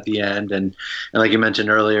Rufus in at the end, and like you mentioned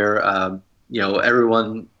earlier,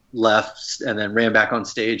 everyone left and then ran back on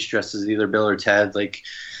stage dressed as either Bill or Ted. That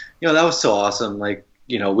was so awesome. We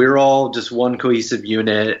were all just one cohesive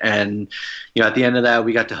unit, and at the end of that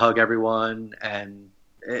we got to hug everyone, and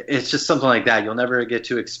it's just something like that. You'll never get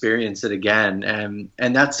to experience it again,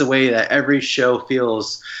 and that's the way that every show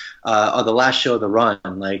feels on the last show of the run.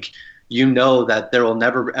 That there will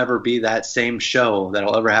never ever be that same show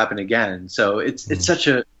that'll ever happen again. So it's such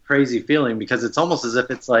a crazy feeling because it's almost as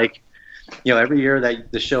if it's every year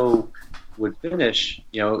that the show would finish,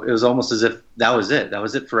 it was almost as if that was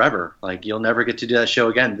it forever. You'll never get to do that show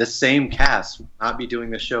again. This same cast will not be doing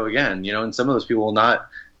this show again, and some of those people will not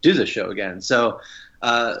do the show again. So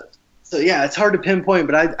yeah, it's hard to pinpoint,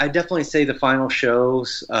 but I definitely say the final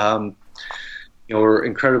shows, were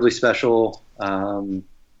incredibly special.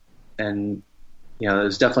 And, it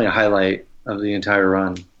was definitely a highlight of the entire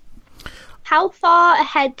run. How far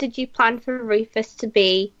ahead did you plan for Rufus to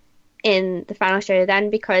be in the final show then,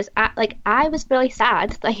 because I was really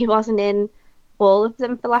sad that he wasn't in all of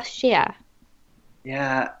them for last year.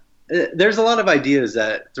 Yeah, there's a lot of ideas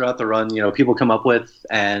that throughout the run, people come up with,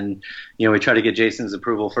 and we try to get Jason's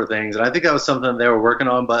approval for things, and I think that was something they were working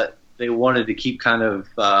on, but they wanted to keep kind of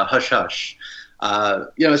hush hush.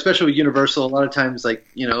 Especially with Universal, a lot of times,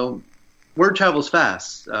 word travels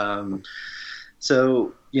fast.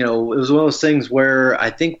 So it was one of those things where I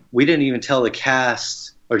think we didn't even tell the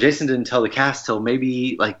cast, or Jason didn't tell the cast till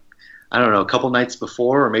maybe a couple nights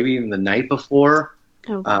before, or maybe even the night before.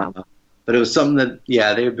 Oh, wow. But it was something that,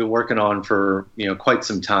 they had been working on for, quite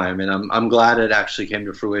some time. And I'm glad it actually came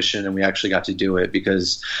to fruition and we actually got to do it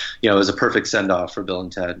because, it was a perfect send-off for Bill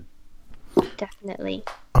and Ted. Definitely.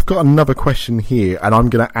 I've got another question here, and I'm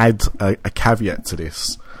going to add a caveat to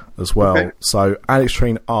this as well. Okay. So Alex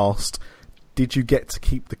Train asked, did you get to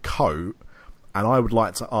keep the coat? And I would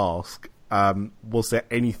like to ask, was there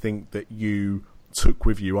anything that you took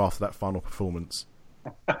with you after that final performance?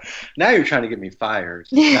 Now you're trying to get me fired.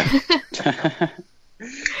 No,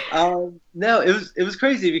 it was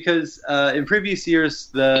crazy because in previous years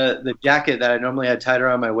the jacket that I normally had tied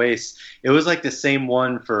around my waist, it was like the same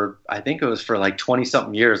one for, I think it was for like 20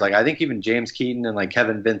 something years. Like I think even James Keaton and like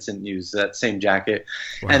Kevin Vincent used that same jacket.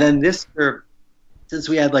 Wow. And then this year, since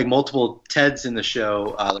we had like multiple Teds in the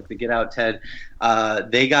show, like the Get Out Ted,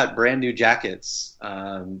 they got brand new jackets.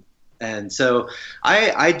 And so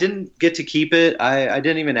I didn't get to keep it. I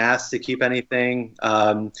didn't even ask to keep anything.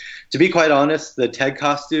 To be quite honest, the Ted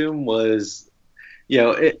costume was,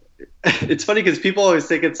 it's funny because people always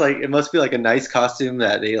think it's like, it must be like a nice costume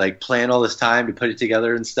that they like plan all this time to put it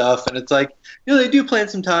together and stuff. And it's like, they do plan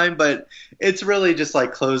some time, but it's really just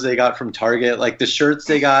like clothes they got from Target. Like the shirts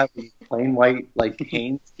they got, plain white, like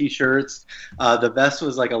Hanes t-shirts. The vest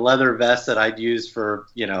was like a leather vest that I'd used for,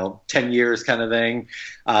 10 years kind of thing.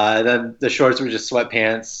 Then the shorts were just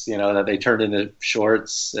sweatpants, that they turned into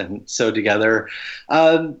shorts and sewed together.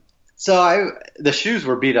 So the shoes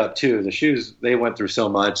were beat up too. The shoes, they went through so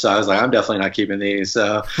much. So I was like, I'm definitely not keeping these.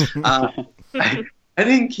 So I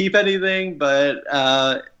didn't keep anything, but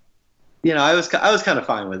I was kind of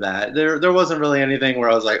fine with that. There wasn't really anything where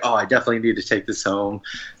I was like, oh, I definitely need to take this home.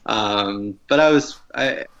 But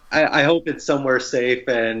I hope it's somewhere safe,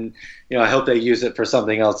 and I hope they use it for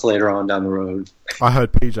something else later on down the road. I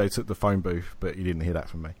heard PJ took the phone booth, but you didn't hear that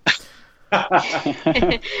from me.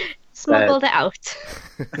 Smuggled it out.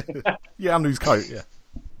 Yeah, under his coat, yeah.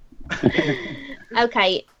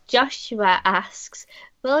 Okay, Joshua asks,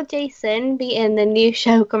 will Jason be in the new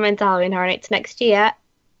show coming to Halloween Horror Nights next year?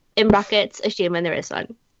 In brackets, assuming there is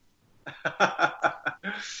one.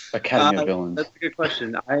 Academy of Villains. That's a good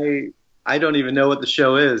question. I don't even know what the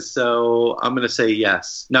show is, so I'm going to say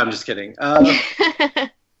yes. No, I'm just kidding. No,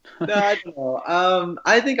 I don't know.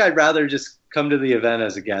 I think I'd rather just come to the event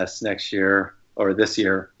as a guest next year or this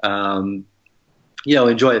year.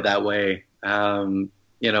 Enjoy it that way.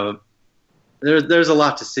 There's a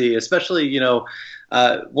lot to see, especially,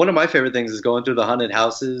 one of my favorite things is going through the haunted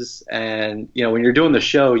houses, and when you're doing the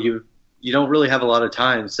show, you don't really have a lot of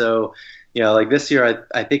time. So, like this year,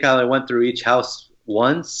 I think I only went through each house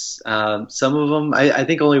once. Some of them, I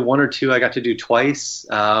think only one or two I got to do twice.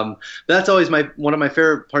 But that's always one of my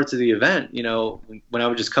favorite parts of the event. When I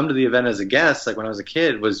would just come to the event as a guest, like when I was a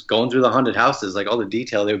kid, was going through the haunted houses, like all the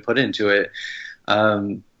detail they would put into it.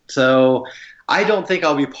 So I don't think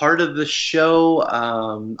I'll be part of the show.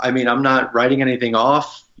 I'm not writing anything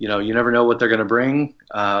off. You never know what they're going to bring.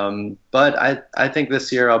 But I think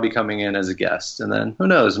this year I'll be coming in as a guest. And then who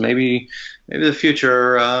knows, maybe the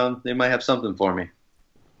future, they might have something for me.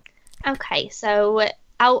 Okay, so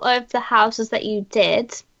out of the houses that you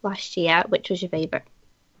did last year, which was your favorite?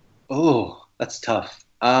 Oh, that's tough.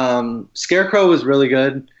 Scarecrow was really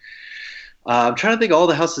good. I'm trying to think of all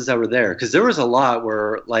the houses that were there, because there was a lot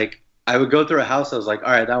where, like, I would go through a house, I was like, all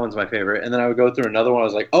right, that one's my favorite. And then I would go through another one, I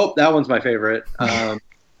was like, oh, that one's my favorite. God,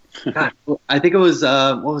 I think it was,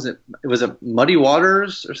 what was it? It was a Muddy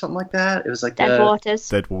Waters or something like that. It was like Dead Waters.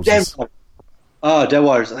 Dead Waters. Oh, Dead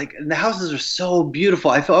Waters. Like, and the houses are so beautiful.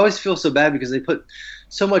 I always feel so bad because they put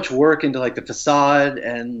so much work into like the facade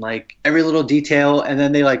and like every little detail, and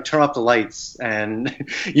then they like turn off the lights and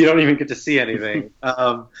you don't even get to see anything.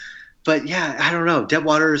 But yeah, I don't know. Dead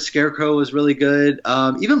Waters, Scarecrow was really good.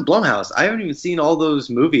 Even Blumhouse. I haven't even seen all those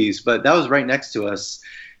movies, but that was right next to us.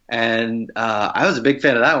 And I was a big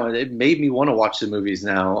fan of that one. It made me want to watch the movies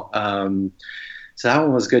now. So that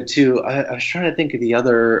one was good too. I was trying to think of the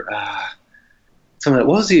other.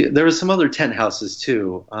 There was some other tent houses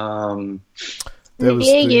too. There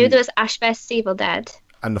was Ash vs Evil Dead.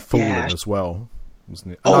 And The Fallen as well.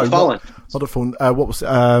 wasn't it? Oh, Fallen. Not Fallen. What was it?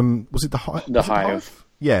 Was it the Hive? The Hive.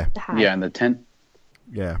 Yeah. The Hive. Yeah, and the tent.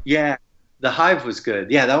 Yeah. Yeah, the Hive was good.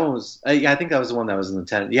 Yeah, that one was. I think that was the one that was in the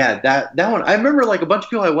tent. Yeah, that one. I remember like a bunch of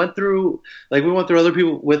people I went through. Like we went through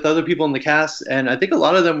other people in the cast, and I think a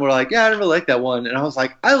lot of them were like, "Yeah, I didn't really like that one," and I was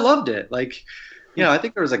like, "I loved it." Like, I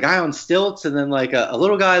think there was a guy on stilts, and then like a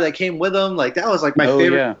little guy that came with him. Like that was like my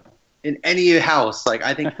favorite. Yeah. In any house, like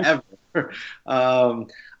I think ever.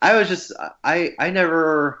 I was just, I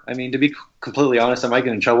never, I mean, to be completely honest, I might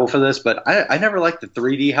get in trouble for this, but I never liked the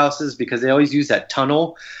 3D houses because they always use that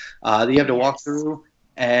tunnel that you have to walk through.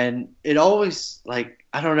 And it always, like,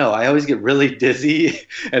 I don't know, I always get really dizzy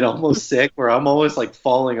and almost sick where I'm always like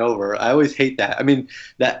falling over. I always hate that. I mean,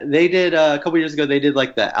 that they did, a couple years ago, they did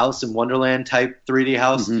like the Alice in Wonderland type 3D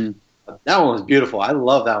house. Mm-hmm. That one was beautiful. I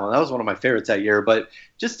love that one. That was one of my favorites that year. But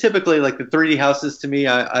just typically, like the 3D houses, to me,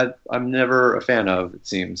 I'm never a fan of. It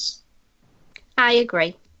seems. I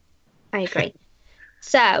agree.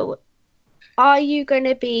 So, are you going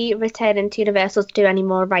to be returning to Universal to do any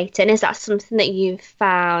more writing? Is that something that you've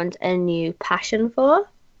found a new passion for?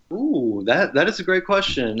 Ooh, that is a great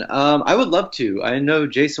question. I would love to. I know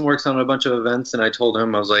Jason works on a bunch of events, and I told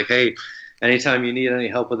him, I was like, hey, anytime you need any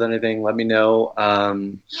help with anything, let me know.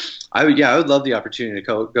 I would love the opportunity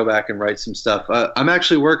to go back and write some stuff. I'm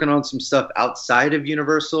actually working on some stuff outside of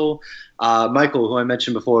Universal. Michael, who I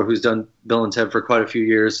mentioned before, who's done Bill and Ted for quite a few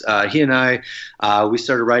years, he and I, we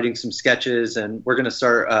started writing some sketches, and we're going to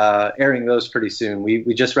start airing those pretty soon.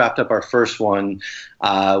 We just wrapped up our first one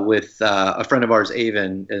with a friend of ours,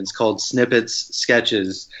 Avon, and it's called Snippets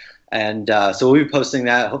Sketches. And so we'll be posting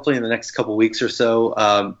that hopefully in the next couple weeks or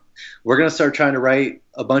so. We're going to start trying to write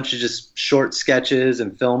a bunch of just short sketches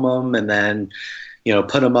and film them and then,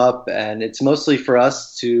 put them up. And it's mostly for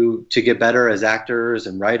us to get better as actors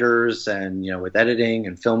and writers and, with editing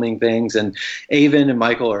and filming things. And Avon and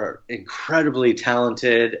Michael are incredibly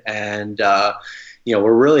talented and,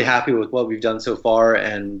 we're really happy with what we've done so far.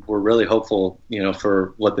 And we're really hopeful,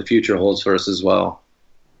 for what the future holds for us as well.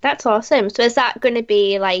 That's awesome. So is that going to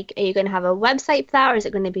be like, are you going to have a website for that or is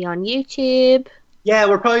it going to be on YouTube? Yeah,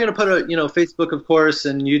 we're probably going to put a Facebook, of course,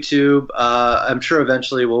 and YouTube. I'm sure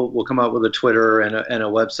eventually we'll come out with a Twitter and a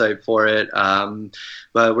website for it.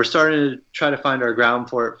 But we're starting to try to find our ground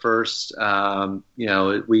for it first.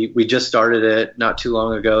 We just started it not too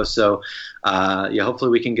long ago, so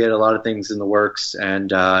hopefully we can get a lot of things in the works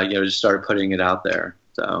and just start putting it out there.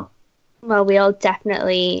 So. Well, we'll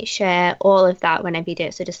definitely share all of that whenever you do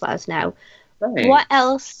it. So just let us know. Thanks. What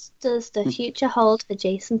else does the future hold for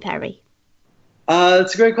Jason Perry?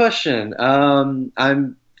 That's a great question.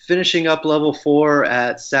 I'm finishing up level 4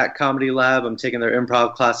 at SAC Comedy Lab. I'm taking their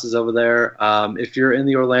improv classes over there. If you're in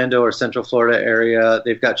the Orlando or Central Florida area,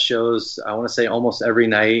 they've got shows, I want to say almost every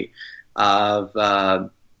night of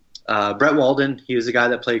Brett Walden. He was the guy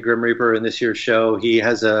that played Grim Reaper in this year's show. He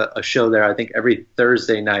has a show there, I think, every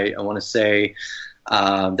Thursday night, I want to say,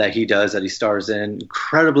 that he does, that he stars in.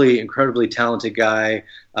 Incredibly talented guy,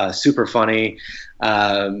 super funny.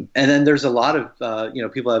 And then there's a lot of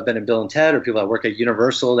people that have been in Bill and Ted or people that work at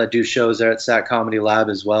Universal that do shows there at SAC Comedy Lab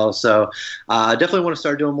as well. So I definitely want to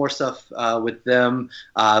start doing more stuff with them,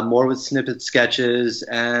 more with snippet sketches.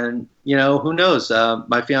 And, who knows?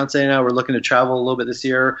 My fiance and I were looking to travel a little bit this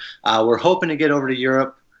year. We're hoping to get over to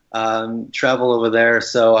Europe. Travel over there,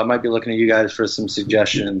 so I might be looking at you guys for some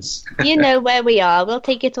suggestions. You know where we are. We'll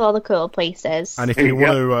take you to all the cool places. And if you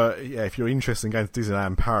want to, if you're interested in going to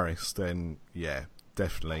Disneyland Paris, then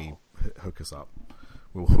definitely hook us up.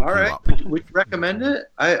 We'll hook you up. Would you recommend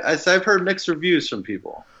it? I've heard mixed reviews from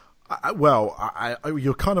people.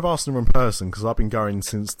 You're kind of asking the wrong person because I've been going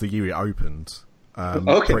since the year it opened.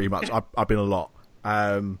 Okay. Pretty much, I've been a lot.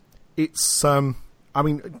 It's do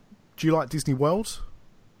you like Disney World?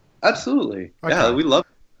 Absolutely. Okay. Yeah, we love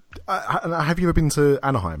it. Have you ever been to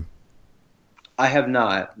Anaheim? I have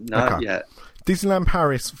not yet. Disneyland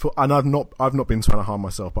Paris, and I've not been to Anaheim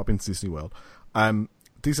myself, but I've been to Disney World.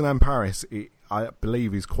 Disneyland Paris, I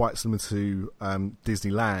believe, is quite similar to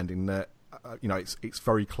Disneyland in that it's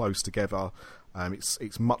very close together.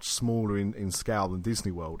 It's much smaller in scale than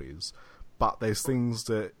Disney World is, but there's things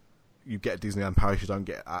that you get at Disneyland Paris you don't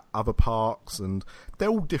get at other parks, and they're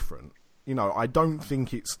all different. I don't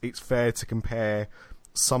think it's fair to compare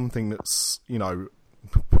something that's,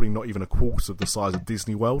 probably not even a quarter of the size of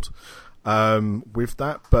Disney World with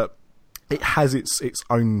that, but it has its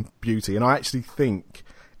own beauty. And I actually think,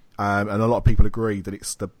 and a lot of people agree, that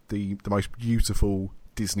it's the most beautiful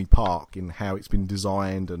Disney park in how it's been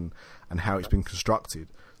designed and how it's been constructed.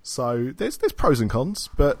 So there's pros and cons,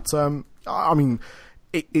 but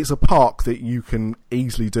it's a park that you can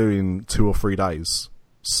easily do in 2 or 3 days.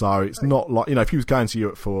 So it's not like, if you was going to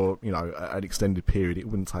Europe for, an extended period, it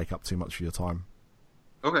wouldn't take up too much of your time.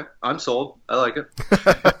 Okay, I'm sold. I like it.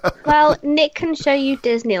 Well, Nick can show you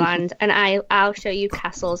Disneyland, and I'll show you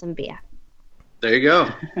castles and beer. There you go.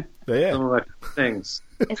 Yeah. Some of my things.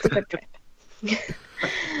 It's a good trip.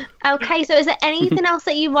 Okay, so is there anything else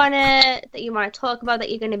that you wanna talk about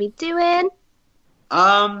that you're going to be doing?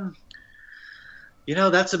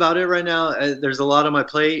 That's about it right now. There's a lot on my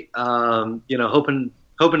plate.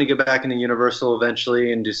 Hoping to get back into Universal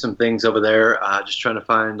eventually and do some things over there. Just trying to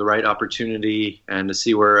find the right opportunity and to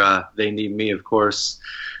see where they need me, of course.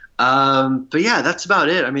 But yeah, that's about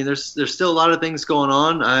it. I mean, there's still a lot of things going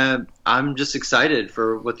on. I'm just excited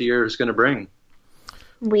for what the year is going to bring.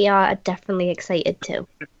 We are definitely excited too.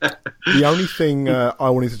 The only thing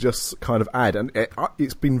I wanted to just kind of add, and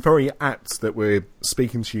it's been very apt that we're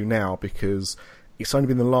speaking to you now, because it's only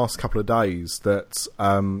been the last couple of days that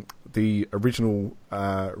the original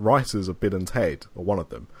writers of Bill and Ted, or one of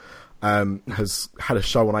them, has had a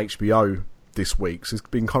show on HBO this week. So he's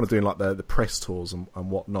been kind of doing like the press tours and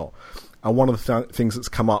whatnot. And one of the things that's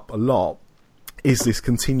come up a lot is this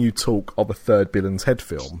continued talk of a third Bill and Ted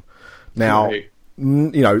film. Now,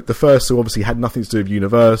 the first two obviously had nothing to do with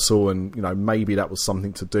Universal, and maybe that was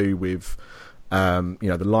something to do with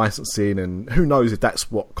the licensing, and who knows if that's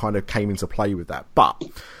what kind of came into play with that. But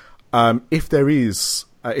if there is,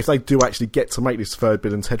 if they do actually get to make this third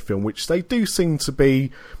Bill and Ted film, which they do seem to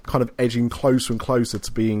be kind of edging closer and closer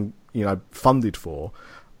to being, funded for,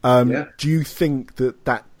 do you think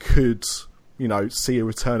that could, see a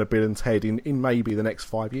return of Bill and Ted in maybe the next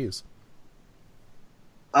 5 years?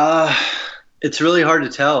 It's really hard to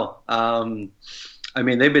tell. I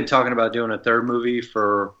mean, they've been talking about doing a third movie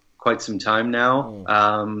for quite some time now.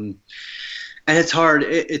 And it's hard.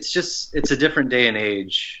 It's a different day and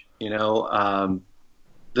age,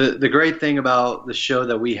 The great thing about the show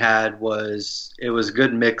that we had was it was a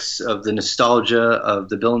good mix of the nostalgia of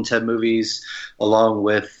the Bill and Ted movies along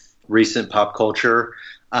with recent pop culture.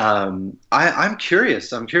 I'm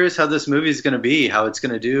curious. I'm curious how this movie is going to be, how it's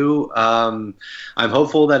going to do. I'm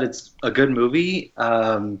hopeful that it's a good movie.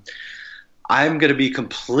 I'm going to be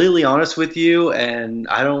completely honest with you, and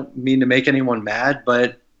I don't mean to make anyone mad,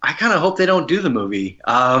 but I kind of hope they don't do the movie.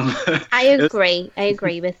 I agree. I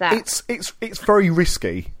agree with that. It's very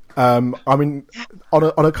risky. I mean,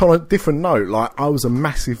 on a kind of different note, like, I was a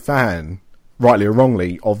massive fan, rightly or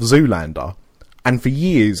wrongly, of Zoolander. And for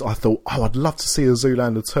years, I thought, I'd love to see a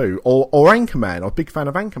Zoolander 2. Or Anchorman. I'm a big fan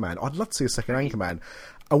of Anchorman. I'd love to see a second Anchorman.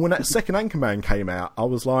 And when that second Anchorman came out, I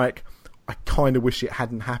was like, I kind of wish it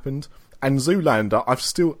hadn't happened. And Zoolander, I've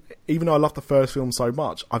still, even though I love the first film so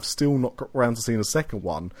much, I've still not got around to seeing the second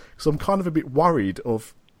one. So I'm kind of a bit worried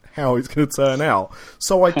of how it's going to turn out.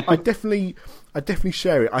 So I definitely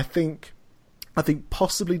share it. I think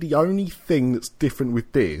possibly the only thing that's different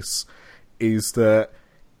with this is that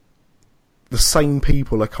the same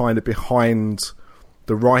people are kind of behind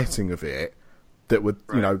the writing of it that would,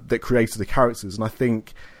 that created the characters. And I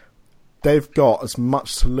think they've got as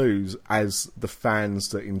much to lose as the fans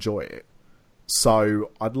that enjoy it.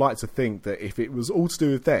 So I'd like to think that if it was all to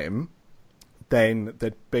do with them, then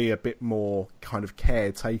there'd be a bit more kind of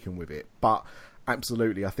care taken with it. But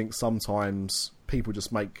absolutely, I think sometimes people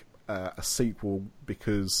just make a sequel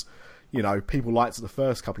because, people liked it the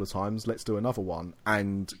first couple of times, let's do another one,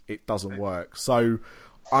 and it doesn't work. So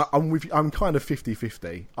I'm kind of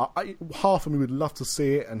 50-50. Half of me would love to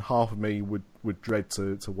see it, and half of me would dread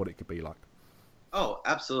to what it could be like. Oh,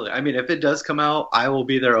 absolutely. I mean, if it does come out, I will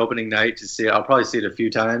be there opening night to see it. I'll probably see it a few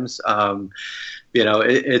times.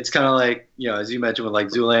 It's kind of like, as you mentioned with like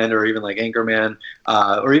Zoolander or even like Anchorman,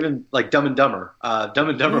 or even like Dumb and Dumber. Dumb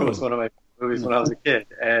and Dumber was one of my movies when I was a kid.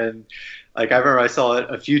 And like, I remember I saw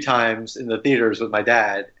it a few times in the theaters with my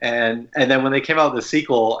dad. And then when they came out with the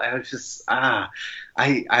sequel, I was just, I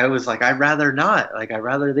was like, I'd rather not. Like, I'd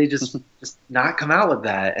rather they just not come out with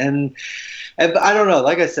that. And I don't know.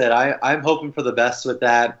 Like I said, I'm hoping for the best with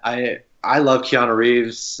that. I love Keanu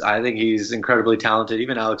Reeves. I think he's incredibly talented.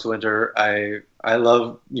 Even Alex Winter. I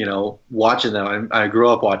love, watching them. I grew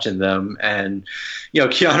up watching them. And,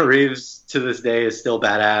 Keanu Reeves to this day is still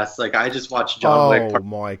badass. Like, I just watched John Wick. Oh,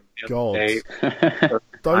 my God.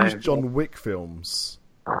 Those John Wick films.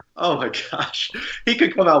 Oh, my gosh. He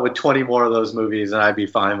could come out with 20 more of those movies, and I'd be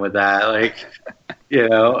fine with that. Like,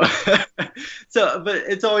 So, but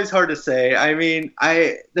it's always hard to say. I mean,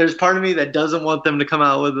 there's part of me that doesn't want them to come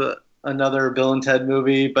out with another Bill and Ted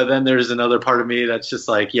movie, but then there's another part of me that's just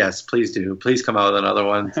like, yes, please do. Please come out with another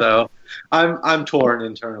one. So I'm torn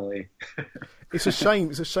internally. It's a shame.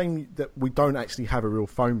 It's a shame that we don't actually have a real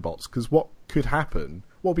phone box, because what could happen,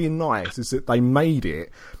 what would be nice, is that they made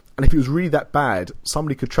it, and if it was really that bad,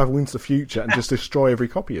 somebody could travel into the future and just destroy every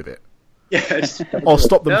copy of it. Yes. Or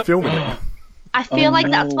stop them filming it. I feel like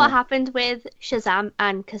that's what happened with Shazam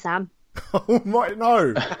and Kazam. Oh my,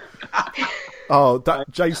 no.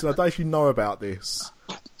 Jason, I don't know if you know about this.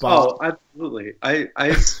 But... Oh, absolutely.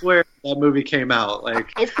 I swear that movie came out.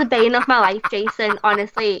 Like, it's the bane of my life, Jason.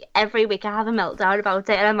 Honestly, every week I have a meltdown about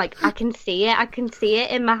it, and I'm like, I can see it. I can see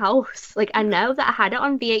it in my house. Like, I know that I had it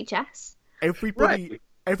on VHS.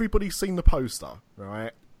 Everybody's seen the poster,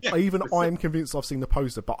 right? Yeah. Even I'm convinced I've seen the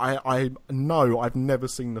poster, but I know I've never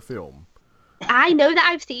seen the film. I know that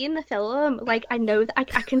I've seen the film. Like, I know that I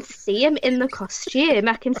can see him in the costume.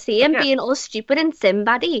 I can see him being all stupid and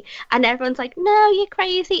Sinbad-y. And everyone's like, no, you're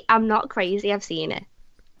crazy. I'm not crazy. I've seen it.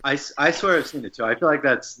 I swear I've seen it too. I feel like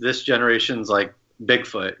that's this generation's like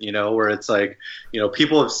Bigfoot, you know, where it's like, you know,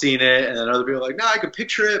 people have seen it and then other people are like, no, I could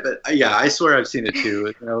picture it. But yeah, I swear I've seen it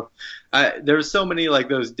too. You know, there's so many like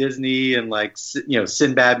those Disney and like, you know,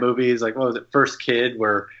 Sinbad movies. Like, what was it, First Kid,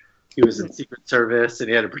 where he was in Secret Service and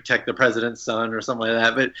he had to protect the president's son or something like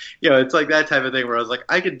that. But, you know, it's like that type of thing where I was like,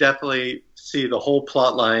 I could definitely see the whole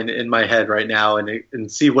plot line in my head right now and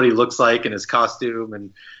see what he looks like in his costume.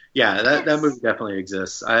 And yeah, that movie definitely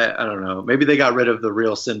exists. I don't know. Maybe they got rid of the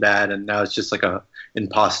real Sinbad and now it's just like a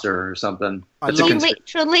imposter or something. He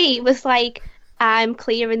literally was like, I'm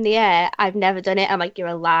clear in the air. I've never done it. I'm like, you're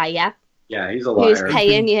a liar. Yeah, he's a liar. Who's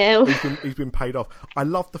paying you? He's been paid off. I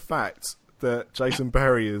love the fact that Jason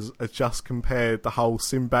Berry has just compared the whole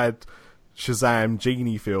Sinbad Shazam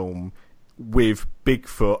Genie film with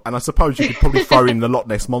Bigfoot, and I suppose you could probably throw in the Loch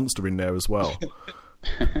Ness Monster in there as well.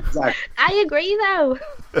 Exactly. I agree, though.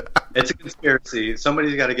 It's a conspiracy.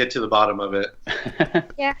 Somebody's got to get to the bottom of it.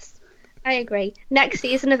 Yes, I agree. Next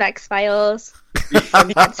season of X-Files. It's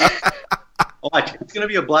going to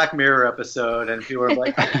be a Black Mirror episode, and people are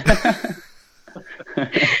like...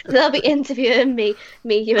 They'll be interviewing me,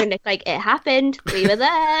 you, and Nick, like, it happened. We were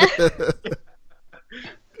there.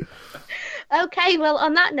 Okay, well,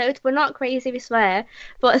 on that note, we're not crazy, we swear.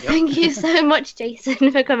 But thank you so much,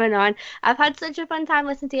 Jason, for coming on. I've had such a fun time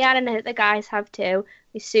listening to you, and I hope the guys have too.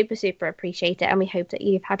 We super, super appreciate it, and we hope that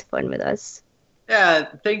you've had fun with us. Yeah,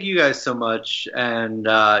 thank you guys so much. And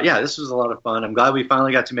this was a lot of fun. I'm glad we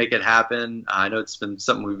finally got to make it happen. I know it's been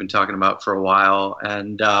something we've been talking about for a while.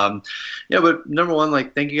 And but number one,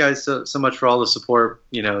 like, thank you guys so much for all the support,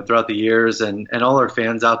 you know, throughout the years and all our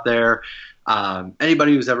fans out there.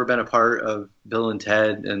 Anybody who's ever been a part of Bill and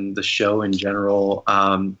Ted and the show in general,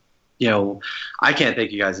 you know, I can't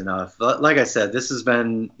thank you guys enough. Like I said, this has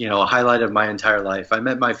been, you know, a highlight of my entire life. I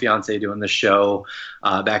met my fiance doing this show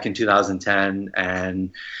back in 2010, and,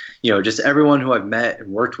 you know, just everyone who I've met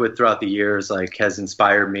and worked with throughout the years, like, has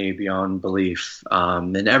inspired me beyond belief.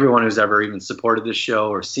 And everyone who's ever even supported the show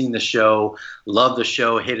or seen the show, loved the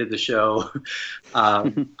show, hated the show.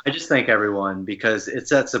 I just thank everyone, because it's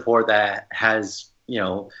that support that has, you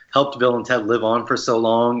know, helped Bill and Ted live on for so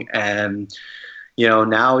long. And, you know,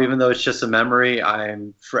 now, even though it's just a memory,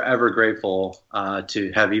 I'm forever grateful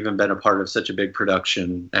to have even been a part of such a big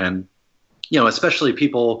production. And, you know, especially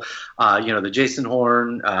people, you know, the Jason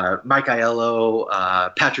Horn, Mike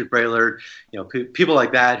Aiello, Patrick Braillard, you know, people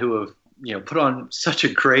like that who have, you know, put on such a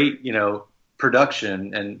great, you know,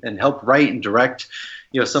 production and help write and direct,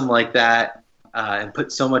 you know, something like that, and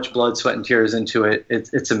put so much blood, sweat, and tears into it.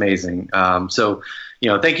 It's amazing. So, you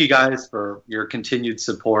know, thank you guys for your continued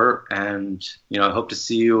support, and, you know, I hope to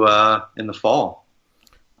see you in the fall.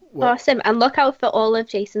 Well, awesome. And look out for all of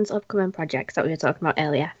Jason's upcoming projects that we were talking about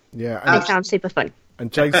earlier. Yeah. They sound super fun.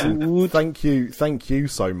 And Jason, thank you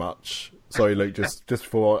so much. Sorry, Luke, just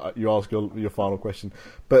before you ask your final question,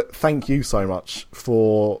 but thank you so much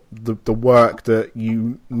for the work that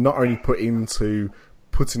you not only put into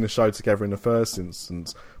putting the show together in the first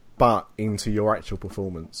instance, but into your actual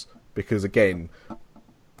performance. Because again,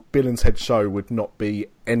 Bill and Ted Show would not be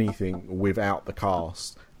anything without the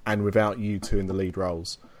cast and without you two in the lead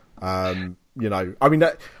roles. You know, I mean,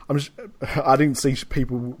 I didn't see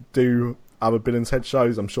people do other Bill and Ted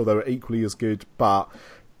shows. I'm sure they were equally as good, but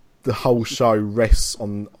the whole show rests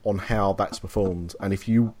on how that's performed. And if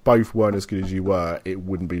you both weren't as good as you were, it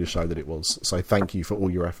wouldn't be the show that it was. So thank you for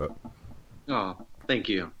all your effort. Oh, thank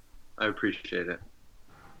you. I appreciate it.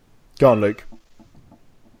 Go on, Luke.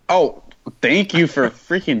 Oh, thank you for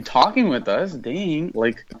freaking talking with us. Dang.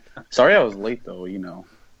 Like, sorry I was late, though, you know.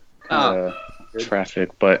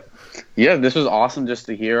 Traffic. But, yeah, this was awesome just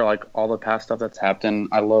to hear, like, all the past stuff that's happened.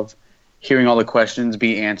 I love hearing all the questions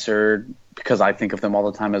be answered because I think of them all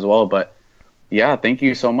the time as well. But, yeah, thank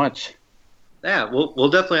you so much. Yeah, we'll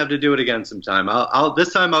definitely have to do it again sometime.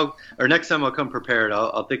 Next time I'll come prepared.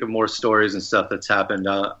 I'll think of more stories and stuff that's happened.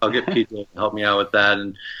 I'll get PJ to help me out with that,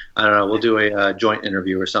 and I don't know, we'll do a joint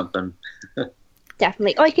interview or something.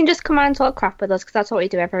 Definitely. Or you can just come on and talk crap with us, because that's what we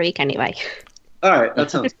do every week anyway. All right,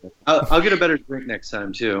 that sounds good. I'll get a better drink next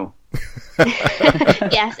time too.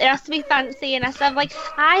 Yes, it has to be fancy, and I said, like,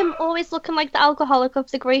 I'm always looking like the alcoholic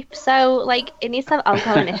of the group, so like it needs to have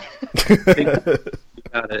alcohol in it.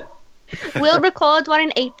 Got it. We'll record one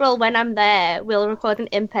in April when I'm there. We'll record an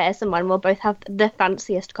in-person one. We'll both have the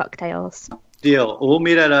fanciest cocktails. Deal. We'll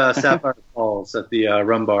meet at Sapphire Falls at the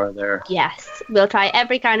rum bar there. Yes, we'll try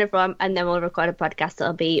every kind of rum, and then we'll record a podcast.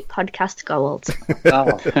 It'll be podcast gold.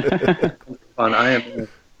 Oh, fun! I am.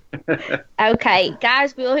 Okay,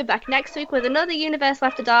 guys, we will be back next week with another Universal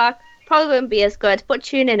After Dark. Probably won't be as good, but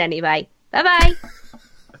tune in anyway. Bye-bye.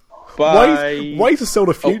 Bye. Way to sell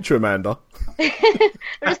the future, Amanda. We're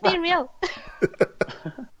just being real.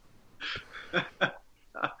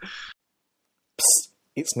 Psst,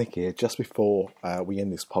 it's Nick here. Just before we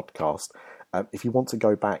end this podcast, if you want to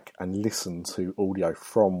go back and listen to audio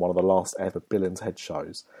from one of the last ever Bill and Ted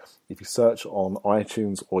shows, if you search on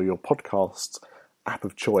iTunes or your podcast app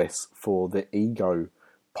of choice for the Ego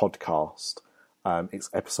podcast,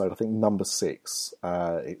 it's episode, I think, number 6.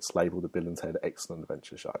 It's labelled the Bill and Ted Excellent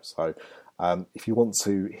Adventure Show. So if you want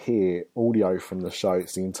to hear audio from the show,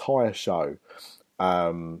 it's the entire show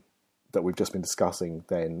that we've just been discussing,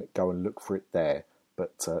 then go and look for it there.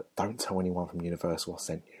 But don't tell anyone from Universal I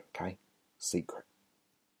sent you, okay? Secret.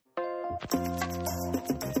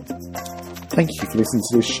 Thank you for listening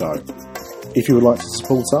to this show. If you would like to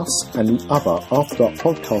support us and the other After Dark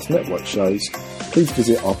Podcast Network shows, please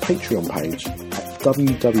visit our Patreon page at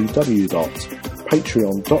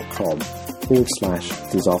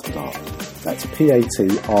www.patreon.com/DisAfterDark. That's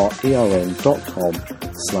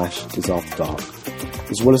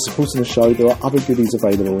patreon.com/DisAfterDark. As well as supporting the show, there are other goodies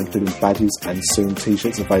available, including badges and soon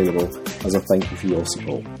t-shirts available as a thank you for your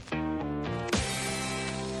support.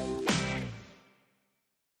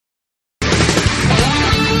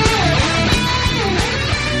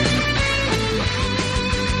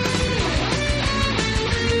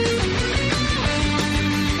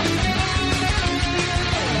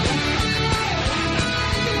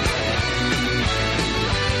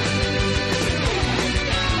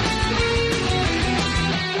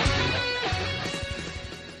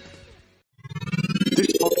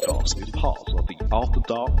 This podcast is part of the After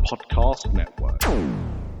Dark Podcast Network.